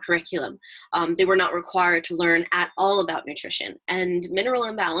their core curriculum. They were not required to learn at all about nutrition. And mineral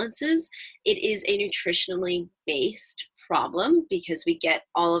imbalances, it is a nutritionally based problem, because we get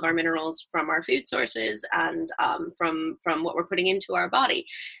all of our minerals from our food sources and from what we're putting into our body.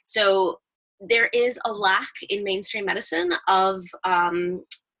 So there is a lack in mainstream medicine of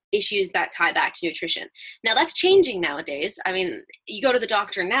issues that tie back to nutrition. Now that's changing nowadays. I mean, you go to the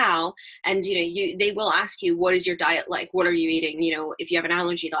doctor now and they will ask you, what is your diet like? What are you eating? If you have an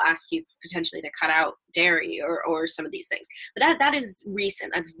allergy, they'll ask you potentially to cut out dairy or some of these things. But that is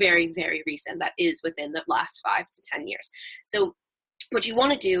recent. That's very, very recent. That is within the last 5 to 10 years. So what you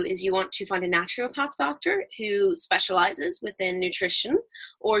want to do is you want to find a naturopath doctor who specializes within nutrition,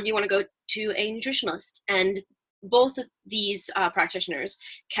 or you want to go to a nutritionist. And both of these practitioners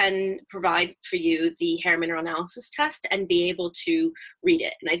can provide for you the hair mineral analysis test and be able to read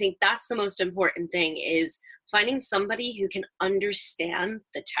it. And I think that's the most important thing, is finding somebody who can understand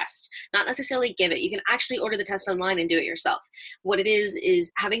the test, not necessarily give it. You can actually order the test online and do it yourself. What it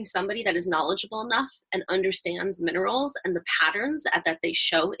is having somebody that is knowledgeable enough and understands minerals and the patterns that they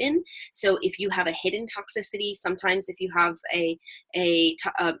show in. So if you have a hidden toxicity, sometimes if you have a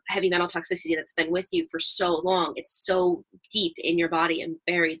heavy metal toxicity that's been with you for so long, it's so deep in your body and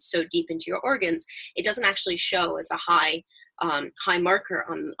buried so deep into your organs, it doesn't actually show as a high marker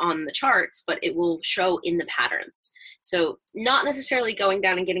on the charts, but it will show in the patterns. So not necessarily going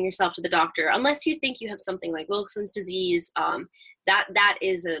down and getting yourself to the doctor, unless you think you have something like Wilson's disease. That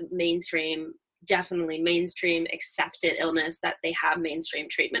is a definitely mainstream accepted illness that they have mainstream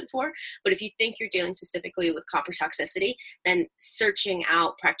treatment for. But if you think you're dealing specifically with copper toxicity, then searching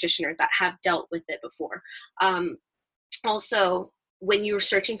out practitioners that have dealt with it before. Also, when you're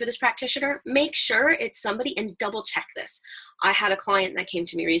searching for this practitioner, make sure it's somebody, and double check this. I had a client that came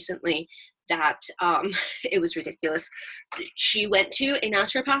to me recently that it was ridiculous. She went to a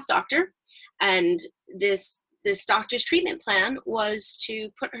naturopath doctor, and this doctor's treatment plan was to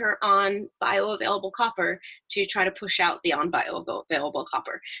put her on bioavailable copper to try to push out the unbioavailable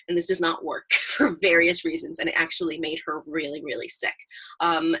copper. And this does not work for various reasons. And it actually made her really, really sick.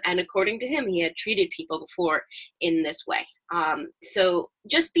 And according to him, he had treated people before in this way. So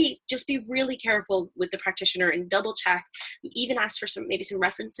just be really careful with the practitioner and double check. Even ask for some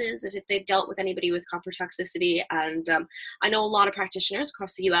references if they've dealt with anybody with copper toxicity. And I know a lot of practitioners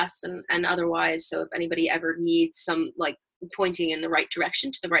across the U.S. and otherwise. So if anybody ever needs some pointing in the right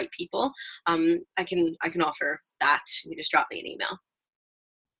direction to the right people, I can offer that. You just drop me an email.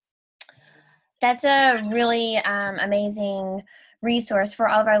 That's a really amazing resource for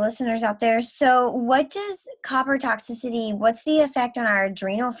all of our listeners out there. So what does copper toxicity, what's the effect on our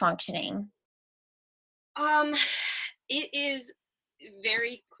adrenal functioning? It is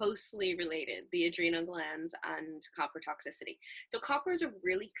very closely related, the adrenal glands and copper toxicity. So copper is a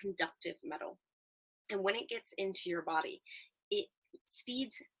really conductive metal. And when it gets into your body, it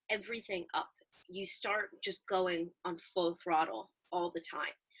speeds everything up. You start just going on full throttle all the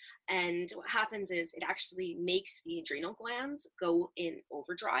time. And what happens is it actually makes the adrenal glands go in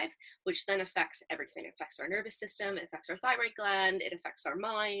overdrive, which then affects everything. It affects our nervous system, it affects our thyroid gland, it affects our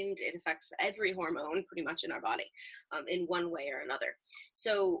mind, it affects every hormone pretty much in our body in one way or another.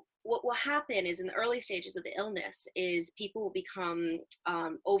 So what will happen is in the early stages of the illness is people will become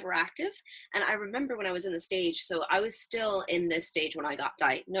overactive. And I remember when I was in the stage, so I was still in this stage when I got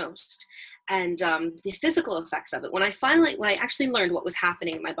diagnosed, and the physical effects of it. When I actually learned what was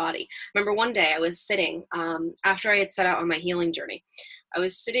happening in my body, remember one day I was sitting, after I had set out on my healing journey, I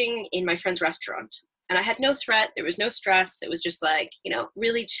was sitting in my friend's restaurant, and I had no threat. There was no stress. It was just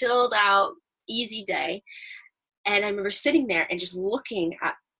really chilled out, easy day. And I remember sitting there and just looking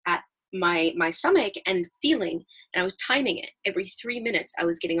at my stomach and feeling, and I was timing it. Every 3 minutes, I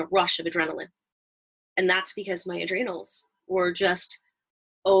was getting a rush of adrenaline. And that's because my adrenals were just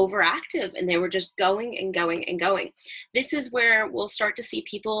overactive, and they were just going and going and going. This is where we'll start to see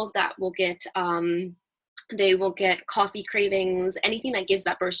people that will get they will get coffee cravings, anything that gives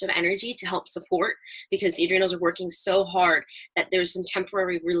that burst of energy to help support, because the adrenals are working so hard that there's some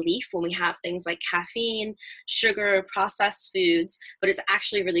temporary relief when we have things like caffeine, sugar, processed foods, but it's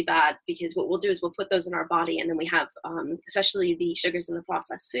actually really bad, because what we'll do is we'll put those in our body, and then we have, especially the sugars in the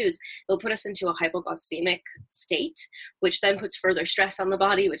processed foods, it'll put us into a hypoglycemic state, which then puts further stress on the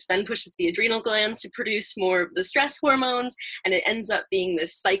body, which then pushes the adrenal glands to produce more of the stress hormones, and it ends up being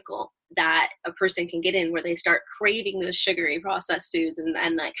this cycle that a person can get in, where they start craving those sugary processed foods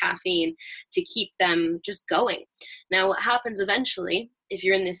and that caffeine to keep them just going. Now, what happens eventually, if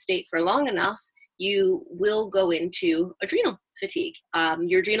you're in this state for long enough, you will go into adrenal fatigue.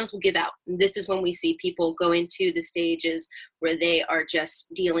 Your adrenals will give out. And this is when we see people go into the stages where they are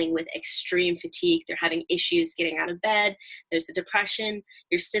just dealing with extreme fatigue. They're having issues getting out of bed. There's the depression.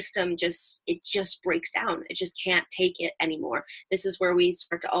 Your system just breaks down. It just can't take it anymore. This is where we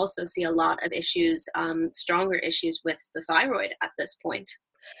start to also see a lot of issues, stronger issues with the thyroid at this point.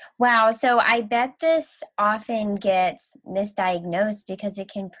 Wow. So I bet this often gets misdiagnosed because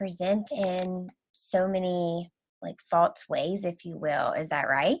it can present in so many like false ways, if you will. Is that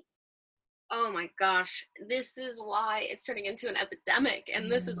right? Oh my gosh, this is why it's turning into an epidemic.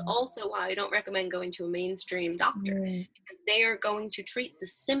 And this is also why I don't recommend going to a mainstream doctor, because they are going to treat the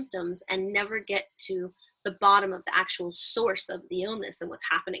symptoms and never get to the bottom of the actual source of the illness and what's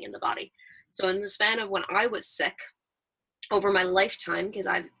happening in the body. So in the span of when I was sick, over my lifetime, because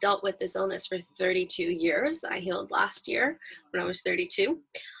I've dealt with this illness for 32 years. I healed last year when I was 32.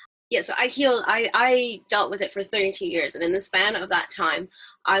 Yeah, so I dealt with it for 32 years. And in the span of that time,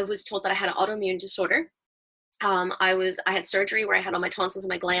 I was told that I had an autoimmune disorder. I had surgery where I had all my tonsils and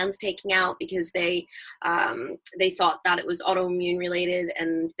my glands taken out, because they thought that it was autoimmune related,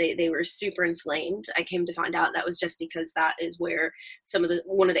 and they were super inflamed. I came to find out that was just because that is where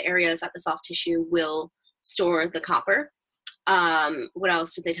one of the areas that the soft tissue will store the copper. What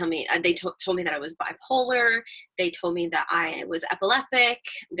else did they tell me? They told me that I was bipolar. They told me that I was epileptic.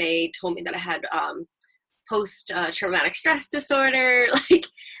 They told me that I had post-traumatic stress disorder. Like,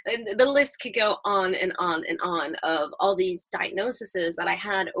 the list could go on and on and on of all these diagnoses that I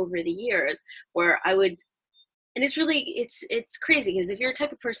had over the years, where I would, and it's crazy, because if you're a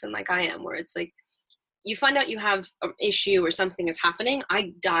type of person like I am, where it's like, you find out you have an issue or something is happening,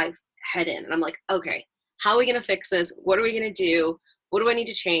 I dive head in, and I'm like, okay, how are we going to fix this? What are we going to do? What do I need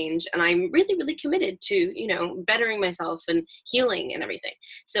to change? And I'm really, really committed to, bettering myself and healing and everything.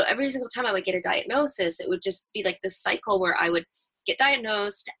 So every single time I would get a diagnosis, it would just be like this cycle where I would get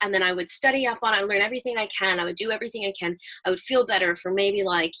diagnosed, and then I would study up on it, learn everything I can. I would do everything I can. I would feel better for maybe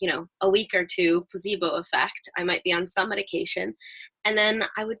a week or two, placebo effect. I might be on some medication, and then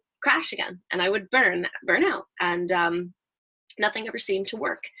I would crash again, and I would burn out, and nothing ever seemed to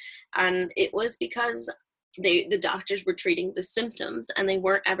work. And it was because the doctors were treating the symptoms, and they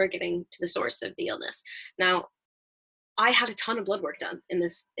weren't ever getting to the source of the illness. Now, I had a ton of blood work done in the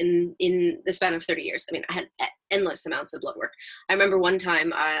span of 30 years. I mean, I had endless amounts of blood work. I remember one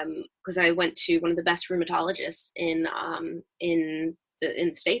time, because I went to one of the best rheumatologists in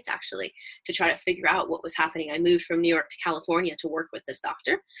the States, actually, to try to figure out what was happening. I moved from New York to California to work with this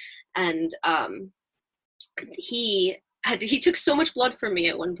doctor, and he took so much blood from me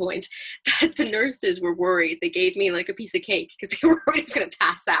at one point that the nurses were worried. They gave me like a piece of cake, because they were worried I was going to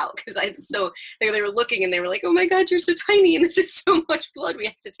pass out, because they were looking, and they were like, oh my God, you're so tiny, and this is so much blood we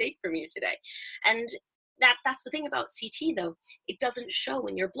have to take from you today. And that's the thing about CT, though. It doesn't show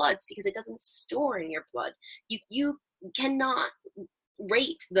in your bloods, because it doesn't store in your blood. You cannot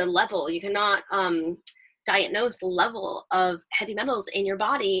rate the level. You cannot diagnose the level of heavy metals in your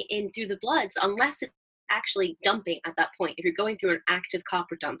body through the bloods, unless it's actually dumping at that point. If you're going through an active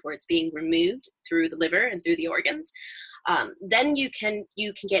copper dump, where it's being removed through the liver and through the organs, then you can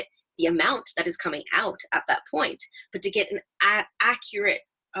get the amount that is coming out at that point. But to get an accurate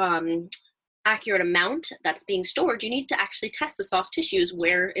amount that's being stored, you need to actually test the soft tissues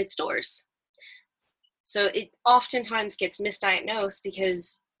where it stores. So it oftentimes gets misdiagnosed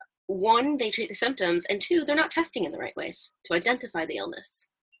because, one, they treat the symptoms, and two, they're not testing in the right ways to identify the illness.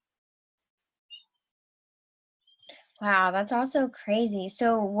 Wow, that's also crazy.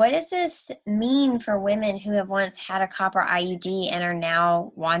 So what does this mean for women who have once had a copper IUD and are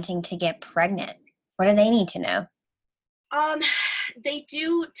now wanting to get pregnant? What do they need to know? They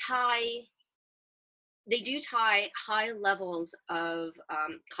do tie high levels of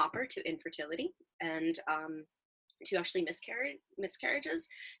copper to infertility, and to actually miscarriages.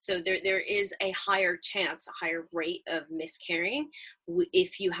 So there is a higher chance, a higher rate of miscarrying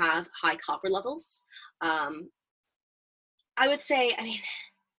if you have high copper levels. I would say, I mean,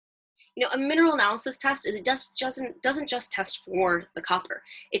 a mineral analysis test is, it just doesn't just test for the copper.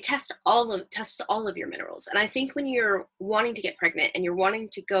 It tests all of your minerals. And I think when you're wanting to get pregnant and you're wanting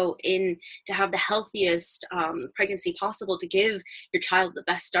to go in to have the healthiest pregnancy possible, to give your child the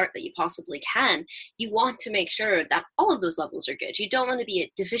best start that you possibly can, you want to make sure that all of those levels are good. You don't want to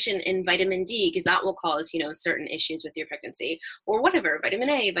be deficient in vitamin D, because that will cause certain issues with your pregnancy, or whatever, vitamin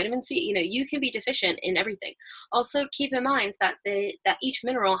A, vitamin C. You can be deficient in everything. Also, keep in mind that that each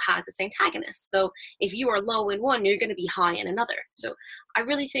mineral has its antagonists. So if you are low in one, you're going to be high in another. So I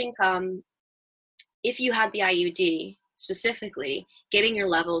really think if you had the IUD, specifically getting your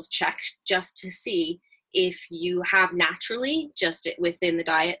levels checked just to see if you have naturally, just within the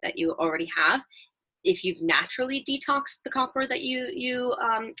diet that you already have, if you've naturally detoxed the copper that you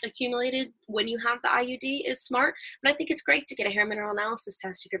accumulated when you have the IUD, is smart. But I think it's great to get a hair mineral analysis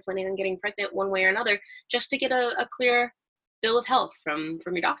test if you're planning on getting pregnant one way or another, just to get a clear bill of health from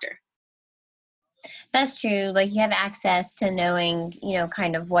your doctor. That's true. Like, you have access to knowing,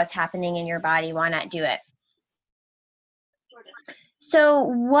 kind of what's happening in your body. Why not do it? So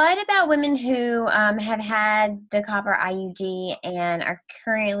what about women who have had the copper IUD and are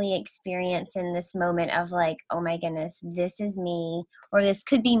currently experiencing this moment of like, oh my goodness, this is me, or this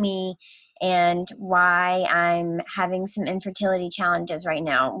could be me, and why I'm having some infertility challenges right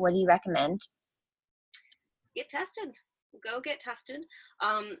now? What do you recommend? Get tested. Go get tested.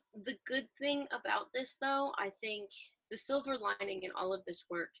 The good thing about this, though, I think the silver lining in all of this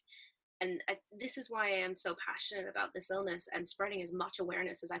work, and this is why I am so passionate about this illness and spreading as much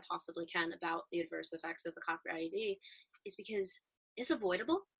awareness as I possibly can about the adverse effects of the copper IUD, is because it's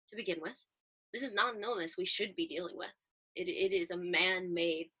avoidable to begin with. This is not an illness we should be dealing with. It is a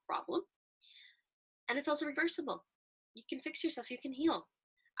man-made problem. And it's also reversible. You can fix yourself, you can heal.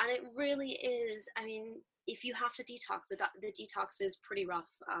 And it really is, I mean, if you have to detox, the detox is pretty rough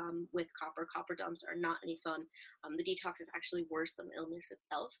with copper. Copper dumps are not any fun. The detox is actually worse than the illness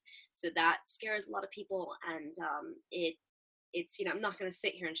itself. So that scares a lot of people. And it's, I'm not going to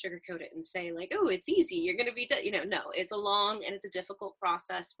sit here and sugarcoat it and say like, oh, it's easy, you're going to be, no, it's a long and it's a difficult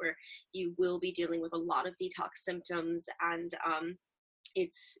process where you will be dealing with a lot of detox symptoms, and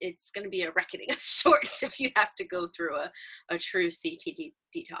it's going to be a reckoning of sorts if you have to go through a true CTD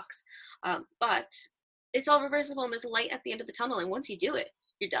detox. But it's all reversible, and there's a light at the end of the tunnel. And once you do it,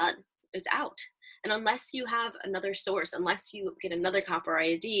 you're done. It's out. And unless you have another source, unless you get another copper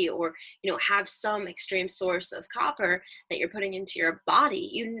IUD, or have some extreme source of copper that you're putting into your body,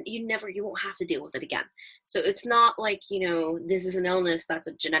 you won't have to deal with it again. So it's not like this is an illness that's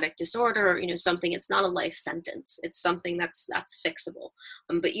a genetic disorder, or something. It's not a life sentence. It's something that's fixable.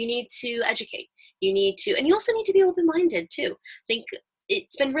 But you need to educate. And you also need to be open-minded too.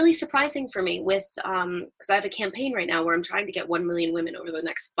 It's been really surprising for me with, because I have a campaign right now where I'm trying to get 1 million women over the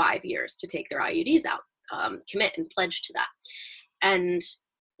next 5 years to take their IUDs out, commit and pledge to that. And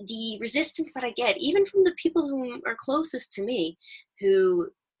the resistance that I get, even from the people who are closest to me, who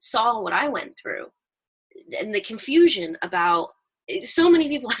saw what I went through, and the confusion about, so many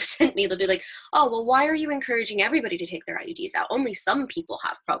people have sent me, they'll be like, oh, well, why are you encouraging everybody to take their IUDs out? Only some people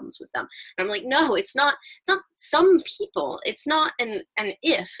have problems with them. And I'm like, no, it's not some people. It's not an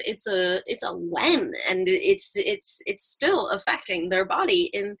if, it's a when. And it's still affecting their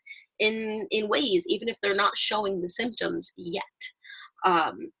body in ways, even if they're not showing the symptoms yet.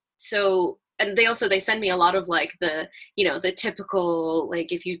 And they send me a lot of like the typical,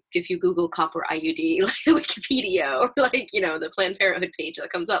 like if you Google copper IUD, like Wikipedia, or like, the Planned Parenthood page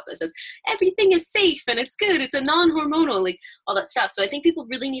that comes up that says everything is safe and it's good, it's a non-hormonal, like all that stuff. So I think people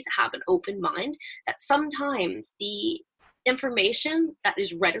really need to have an open mind that sometimes the information that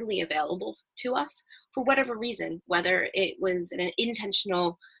is readily available to us, for whatever reason, whether it was an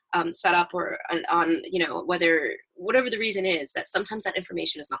intentional setup or on whatever the reason is, that sometimes that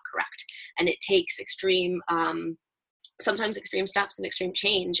information is not correct, and it takes sometimes extreme steps and extreme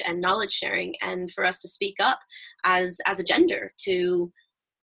change and knowledge sharing, and for us to speak up as a gender to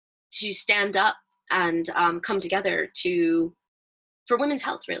stand up and come together for women's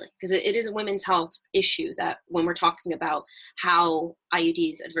health, really, because it is a women's health issue, that when we're talking about how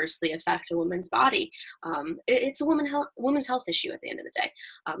IUDs adversely affect a woman's body, it's a women's health issue at the end of the day.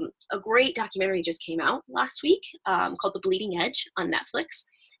 A great documentary just came out last week called The Bleeding Edge on Netflix,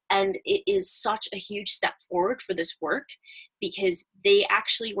 and it is such a huge step forward for this work, because they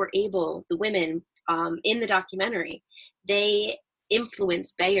actually were able, the women in the documentary, they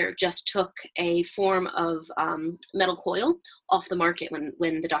influence, Bayer just took a form of metal coil off the market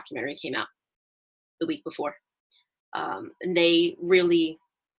when the documentary came out the week before. And they really,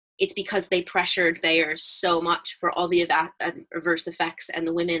 it's because they pressured Bayer so much for all the adverse effects, and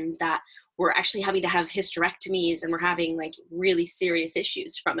the women that were actually having to have hysterectomies and were having like really serious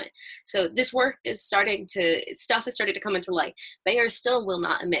issues from it. So this work is starting to come into light. Bayer still will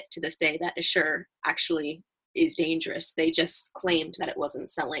not admit to this day that Assure actually is dangerous. They just claimed that it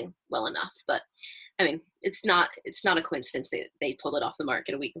wasn't selling well enough. But I mean, it's not a coincidence that they pulled it off the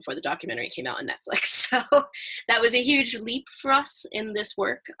market a week before the documentary came out on Netflix. So that was a huge leap for us in this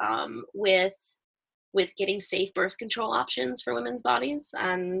work, with getting safe birth control options for women's bodies.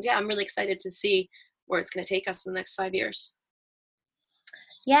 And yeah, I'm really excited to see where it's going to take us in the next 5 years.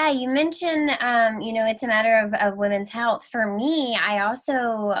 Yeah, you mentioned, it's a matter of women's health. For me, I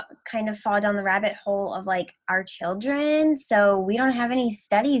also kind of fall down the rabbit hole of like our children. So we don't have any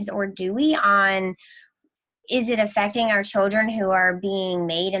studies, or do we, on is it affecting our children who are being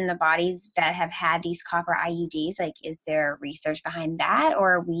made in the bodies that have had these copper IUDs? Like, is there research behind that,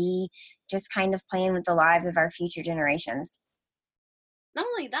 or are we just kind of playing with the lives of our future generations? Not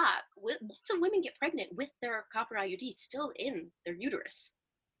only that, lots of women get pregnant with their copper IUD still in their uterus.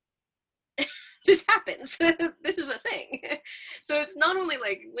 This happens. This is a thing. So it's not only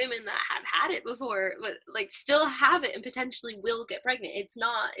like women that have had it before, but like still have it and potentially will get pregnant. It's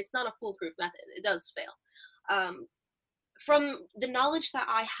not a foolproof method. It does fail. From the knowledge that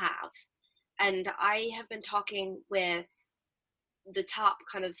I have, and I have been talking with the top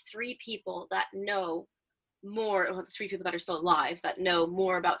kind of 3 people that know more, well, the 3 people that are still alive that know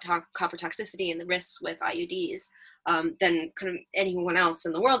more about copper toxicity and the risks with IUDs than kind of anyone else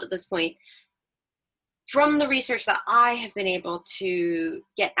in the world at this point. From the research that I have been able to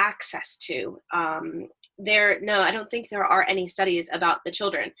get access to, I don't think there are any studies about the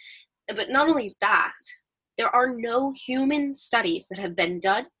children. But not only that, there are no human studies that have been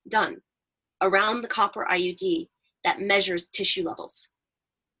done around the copper IUD that measures tissue levels.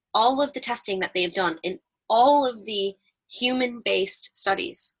 All of the testing that they've done in all of the human-based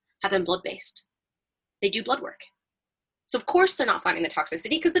studies have been blood-based. They do blood work. So of course they're not finding the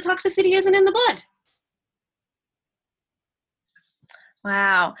toxicity, because the toxicity isn't in the blood.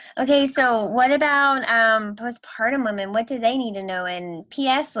 Wow. Okay, so what about postpartum women? What do they need to know? And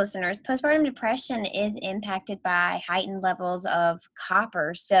PS listeners, postpartum depression is impacted by heightened levels of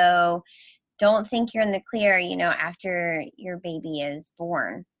copper. So don't think you're in the clear, after your baby is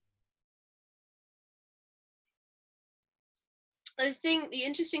born. The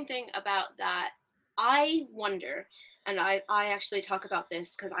interesting thing about that, I wonder, and I actually talk about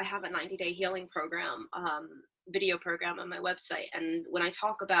this because I have a 90-day healing program, video program on my website. And when I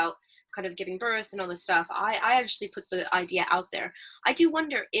talk about kind of giving birth and all this stuff, I actually put the idea out there. I do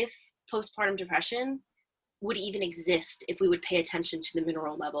wonder if postpartum depression would even exist if we would pay attention to the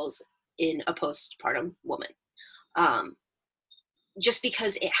mineral levels in a postpartum woman. Just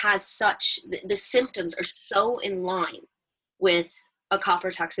because it has the symptoms are so in line with a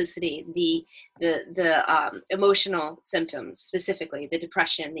copper toxicity, the emotional symptoms, specifically the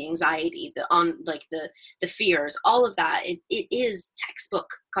depression, the anxiety, the fears, all of that, it is textbook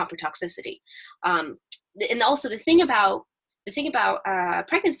copper toxicity. And also the thing about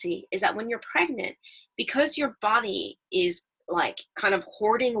pregnancy is that when you're pregnant, because your body is like kind of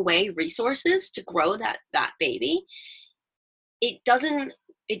hoarding away resources to grow that baby, it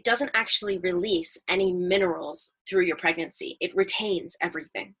doesn't actually release any minerals through your pregnancy. It retains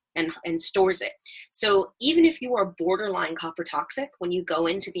everything and stores it. So even if you are borderline copper toxic, when you go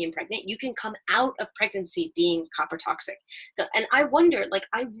into being pregnant, you can come out of pregnancy being copper toxic. So, and I wonder, like,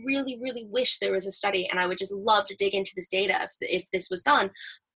 I really, really wish there was a study, and I would just love to dig into this data if this was done,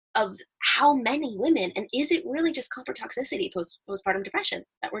 of how many women, and is it really just copper toxicity postpartum depression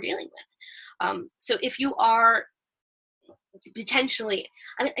that we're dealing with? So if you are potentially,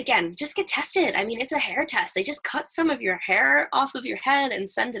 I mean, again, just get tested. I mean, it's a hair test. They just cut some of your hair off of your head and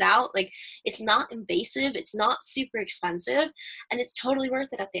send it out. Like, it's not invasive, it's not super expensive, and it's totally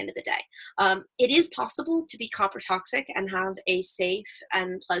worth it at the end of the day. It is possible to be copper toxic and have a safe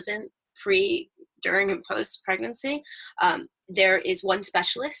and pleasant during and post pregnancy. There is one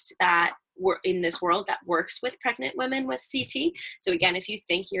specialist that in this world that works with pregnant women with CT. So again, if you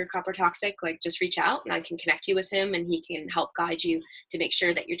think you're copper toxic, like, just reach out and I can connect you with him, and he can help guide you to make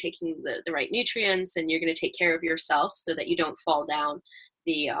sure that you're taking the right nutrients and you're going to take care of yourself so that you don't fall down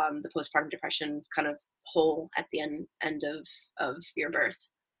the postpartum depression kind of hole at the end of your birth.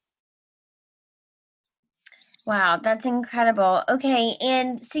 Wow, that's incredible. Okay,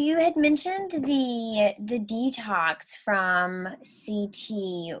 and so you had mentioned the detox from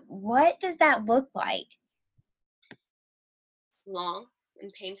CT. What does that look like? Long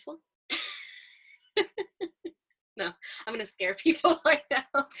and painful. No, I'm gonna scare people right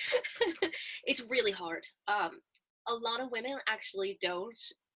now. It's really hard. A lot of women actually don't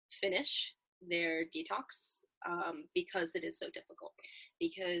finish their detox because it is so difficult.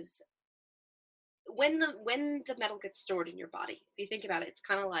 Because when the metal gets stored in your body, if you think about it, it's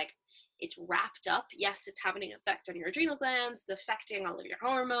kind of like it's wrapped up. Yes, it's having an effect on your adrenal glands, it's affecting all of your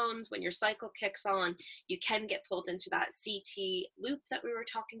hormones. When your cycle kicks on, you can get pulled into that CT loop that we were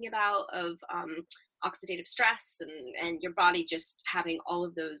talking about of oxidative stress and your body just having all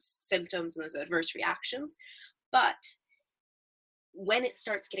of those symptoms and those adverse reactions. But when it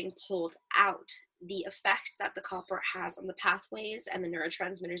starts getting pulled out, the effect that the copper has on the pathways and the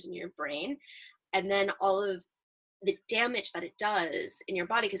neurotransmitters in your brain, and then all of the damage that it does in your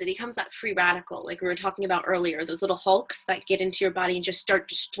body, because it becomes that free radical, like we were talking about earlier, those little hulks that get into your body and just start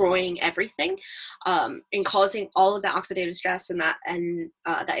destroying everything, and causing all of that oxidative stress and that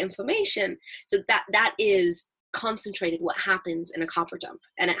inflammation. So that is concentrated what happens in a copper dump,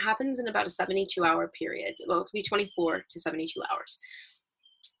 and it happens in about a 72-hour period. Well, it could be 24 to 72 hours.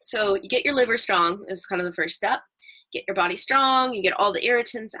 So you get your liver strong is kind of the first step. Get your body strong, you get all the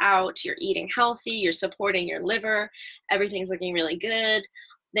irritants out, you're eating healthy, you're supporting your liver, everything's looking really good.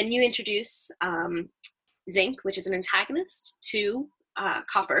 Then you introduce zinc, which is an antagonist to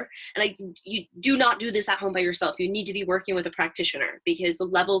copper. And you do not do this at home by yourself. You need to be working with a practitioner, because the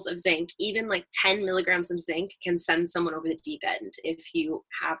levels of zinc, even like 10 milligrams of zinc, can send someone over the deep end if you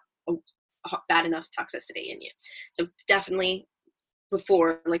have a bad enough toxicity in you. So definitely,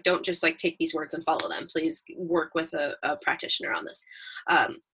 before, like, don't just like take these words and follow them. Please work with a practitioner on this.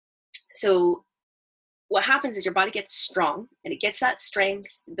 So what happens is your body gets strong and it gets that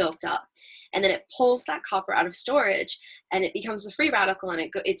strength built up, and then it pulls that copper out of storage and it becomes a free radical, and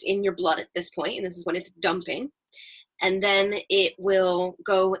it's in your blood at this point, and this is when it's dumping, and then it will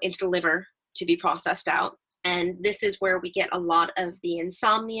go into the liver to be processed out. And this is where we get a lot of the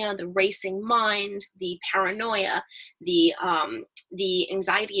insomnia, the racing mind, the paranoia, the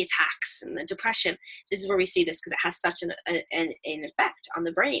anxiety attacks, and the depression. This is where we see this, because it has such an effect on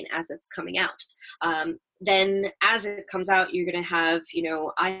the brain as it's coming out. Then as it comes out, you're going to have,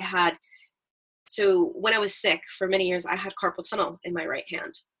 so when I was sick for many years, I had carpal tunnel in my right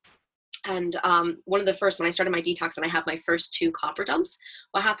hand. And one of the first, when I started my detox and I had my first 2 copper dumps,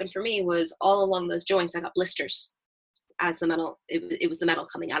 what happened for me was all along those joints, I got blisters as the metal, it was the metal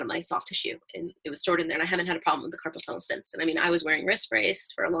coming out of my soft tissue, and it was stored in there. And I haven't had a problem with the carpal tunnel since. And I mean, I was wearing wrist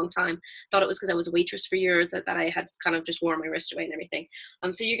brace for a long time. Thought it was because I was a waitress for years that I had kind of just worn my wrist away and everything.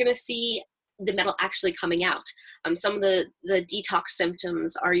 So you're going to see the metal actually coming out. Some of the detox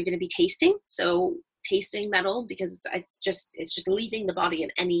symptoms are you're going to be tasting. So tasting metal, because it's just leaving the body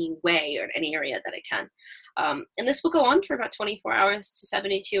in any way or in any area that it can. And this will go on for about 24 hours to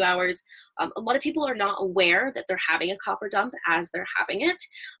 72 hours. A lot of people are not aware that they're having a copper dump as they're having it,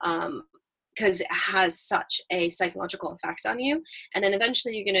 because it has such a psychological effect on you. And then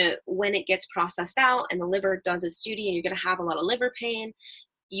eventually you're going to, when it gets processed out and the liver does its duty and you're going to have a lot of liver pain,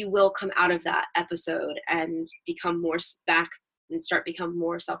 you will come out of that episode and become more back and start become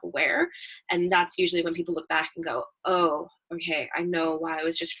more self-aware. And that's usually when people look back and go, oh, okay, I know why I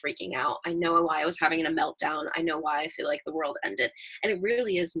was just freaking out. I know why I was having a meltdown. I know why I feel like the world ended. And it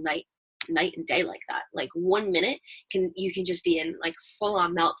really is night and day like that. Like 1 minute you can just be in like full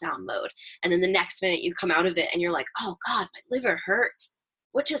on meltdown mode. And then the next minute you come out of it and you're like, oh God, my liver hurts.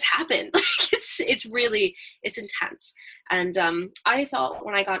 What just happened? Like it's intense. And I thought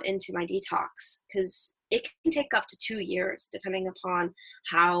when I got into my detox, because it can take up to 2 years depending upon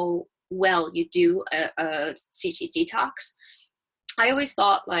how well you do a CT detox. I always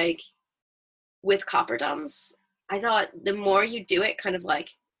thought, like, with copper dumps, I thought the more you do it, kind of like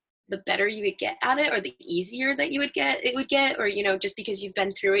the better you would get at it, or the easier that it would get, or, just because you've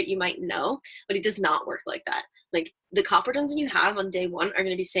been through it, you might know, but it does not work like that. Like, the copper dumps that you have on day 1 are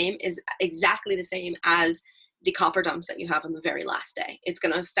going to be exactly the same as the copper dumps that you have on the very last day. It's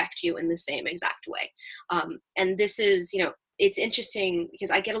going to affect you in the same exact way. And this is, it's interesting because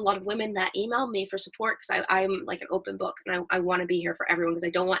I get a lot of women that email me for support, because I'm like an open book, and I want to be here for everyone, because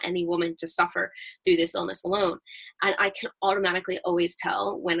I don't want any woman to suffer through this illness alone. And I can automatically always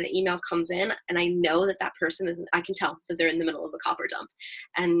tell when an email comes in, and I know that person I can tell that they're in the middle of a copper dump.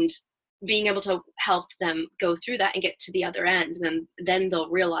 And being able to help them go through that and get to the other end, and then they'll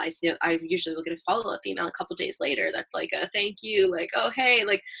realize, I usually will get a follow-up email a couple days later that's like a thank you, like, oh hey,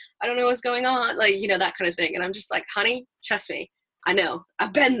 like I don't know what's going on, like, that kind of thing. And I'm just like, honey, trust me, I know,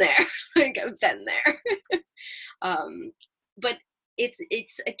 I've been there. Like, I've been there. But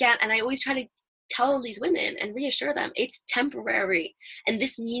it's again, and I always try to tell these women and reassure them it's temporary, and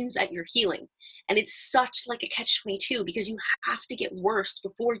this means that you're healing. And it's such like a catch-22, because you have to get worse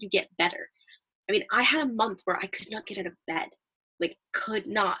before you get better. I mean, I had a month where I could not get out of bed, like could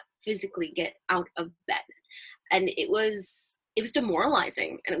not physically get out of bed. And it was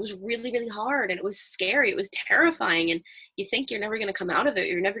demoralizing, and it was really, really hard, and it was scary. It was terrifying. And you think you're never going to come out of it.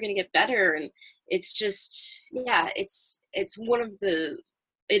 You're never going to get better. And it's just, yeah, it's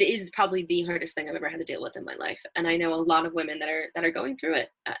it is probably the hardest thing I've ever had to deal with in my life. And I know a lot of women that are going through it,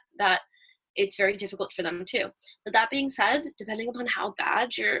 that it's very difficult for them too. But that being said, depending upon how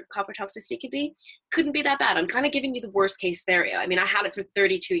bad your copper toxicity could be, couldn't be that bad. I'm kind of giving you the worst case scenario. I mean, I had it for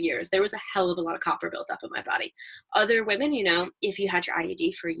 32 years. There was a hell of a lot of copper built up in my body. Other women, if you had your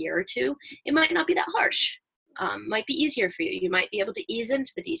IUD for a year or two, it might not be that harsh. Might be easier for you. You might be able to ease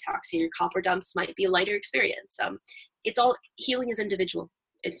into the detox. Your copper dumps might be a lighter experience. It's all, healing is individual.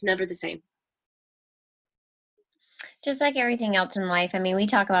 It's never the same. Just like everything else in life. I mean, we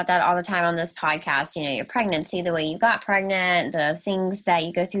talk about that all the time on this podcast. Your pregnancy, the way you got pregnant, the things that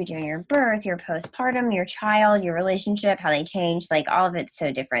you go through during your birth, your postpartum, your child, your relationship, how they change, like all of it's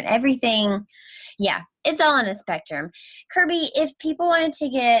so different. Everything, yeah, it's all on a spectrum. Kirby, if people wanted to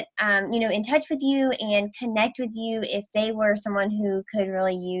get, in touch with you and connect with you, if they were someone who could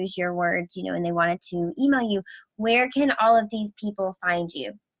really use your words, and they wanted to email you, where can all of these people find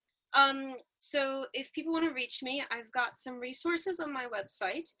you? So if people want to reach me, I've got some resources on my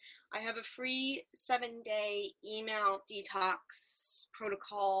website. I have a free 7-day email detox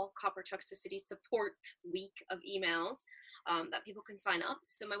protocol, copper toxicity support week of emails that people can sign up.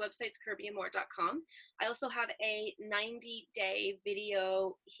 So my website's kirbyamore.com. I also have a 90-day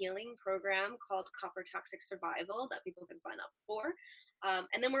video healing program called Copper Toxic Survival that people can sign up for.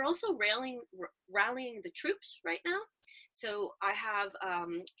 And then we're also rallying the troops right now. So I have a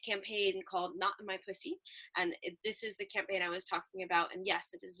campaign called Not in My Pussy, and this is the campaign I was talking about. And yes,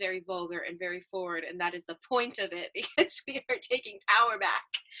 it is very vulgar and very forward, and that is the point of it, because we are taking power back.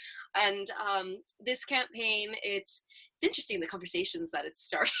 And this campaign, it's interesting the conversations that it's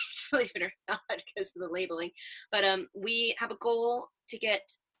starting, believe it or not, because of the labeling. But we have a goal to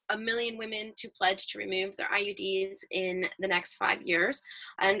get 1 million women to pledge to remove their IUDs in the next 5 years.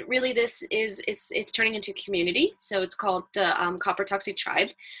 And really this is, it's turning into a community. So it's called the Copper Toxic Tribe,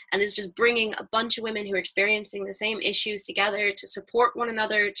 and it's just bringing a bunch of women who are experiencing the same issues together to support one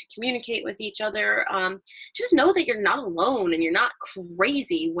another, to communicate with each other. Just know that you're not alone, and you're not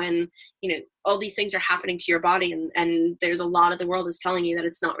crazy when, all these things are happening to your body, and there's a lot of the world is telling you that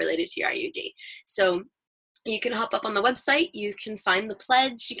it's not related to your IUD. So you can hop up on the website, you can sign the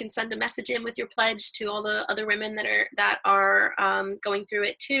pledge, you can send a message in with your pledge to all the other women that are going through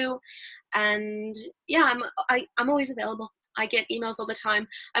it too. And yeah, I'm always available. I get emails all the time.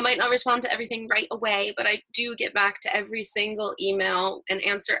 I might not respond to everything right away, but I do get back to every single email and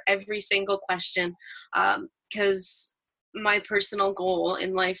answer every single question, because my personal goal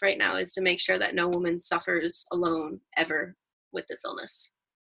in life right now is to make sure that no woman suffers alone ever with this illness.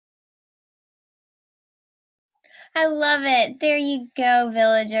 I love it. There you go,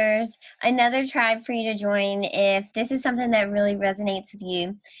 villagers. Another tribe for you to join if this is something that really resonates with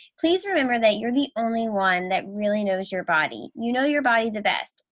you. Please remember that you're the only one that really knows your body. You know your body the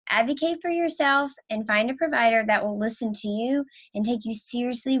best. Advocate for yourself and find a provider that will listen to you and take you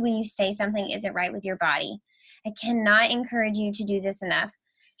seriously when you say something isn't right with your body. I cannot encourage you to do this enough.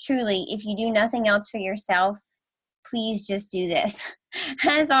 Truly, if you do nothing else for yourself, please just do this.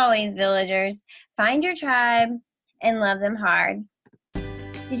 As always, villagers, find your tribe and love them hard.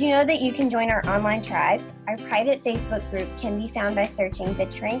 Did you know that you can join our online tribes? Our private Facebook group can be found by searching the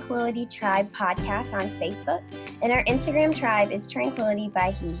Tranquility Tribe podcast on Facebook, and our Instagram tribe is Tranquility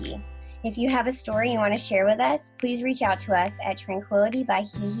by Hihi. If you have a story you want to share with us, please reach out to us at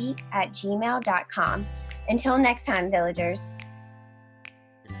tranquilitybyhihi@gmail.com. Until next time, villagers.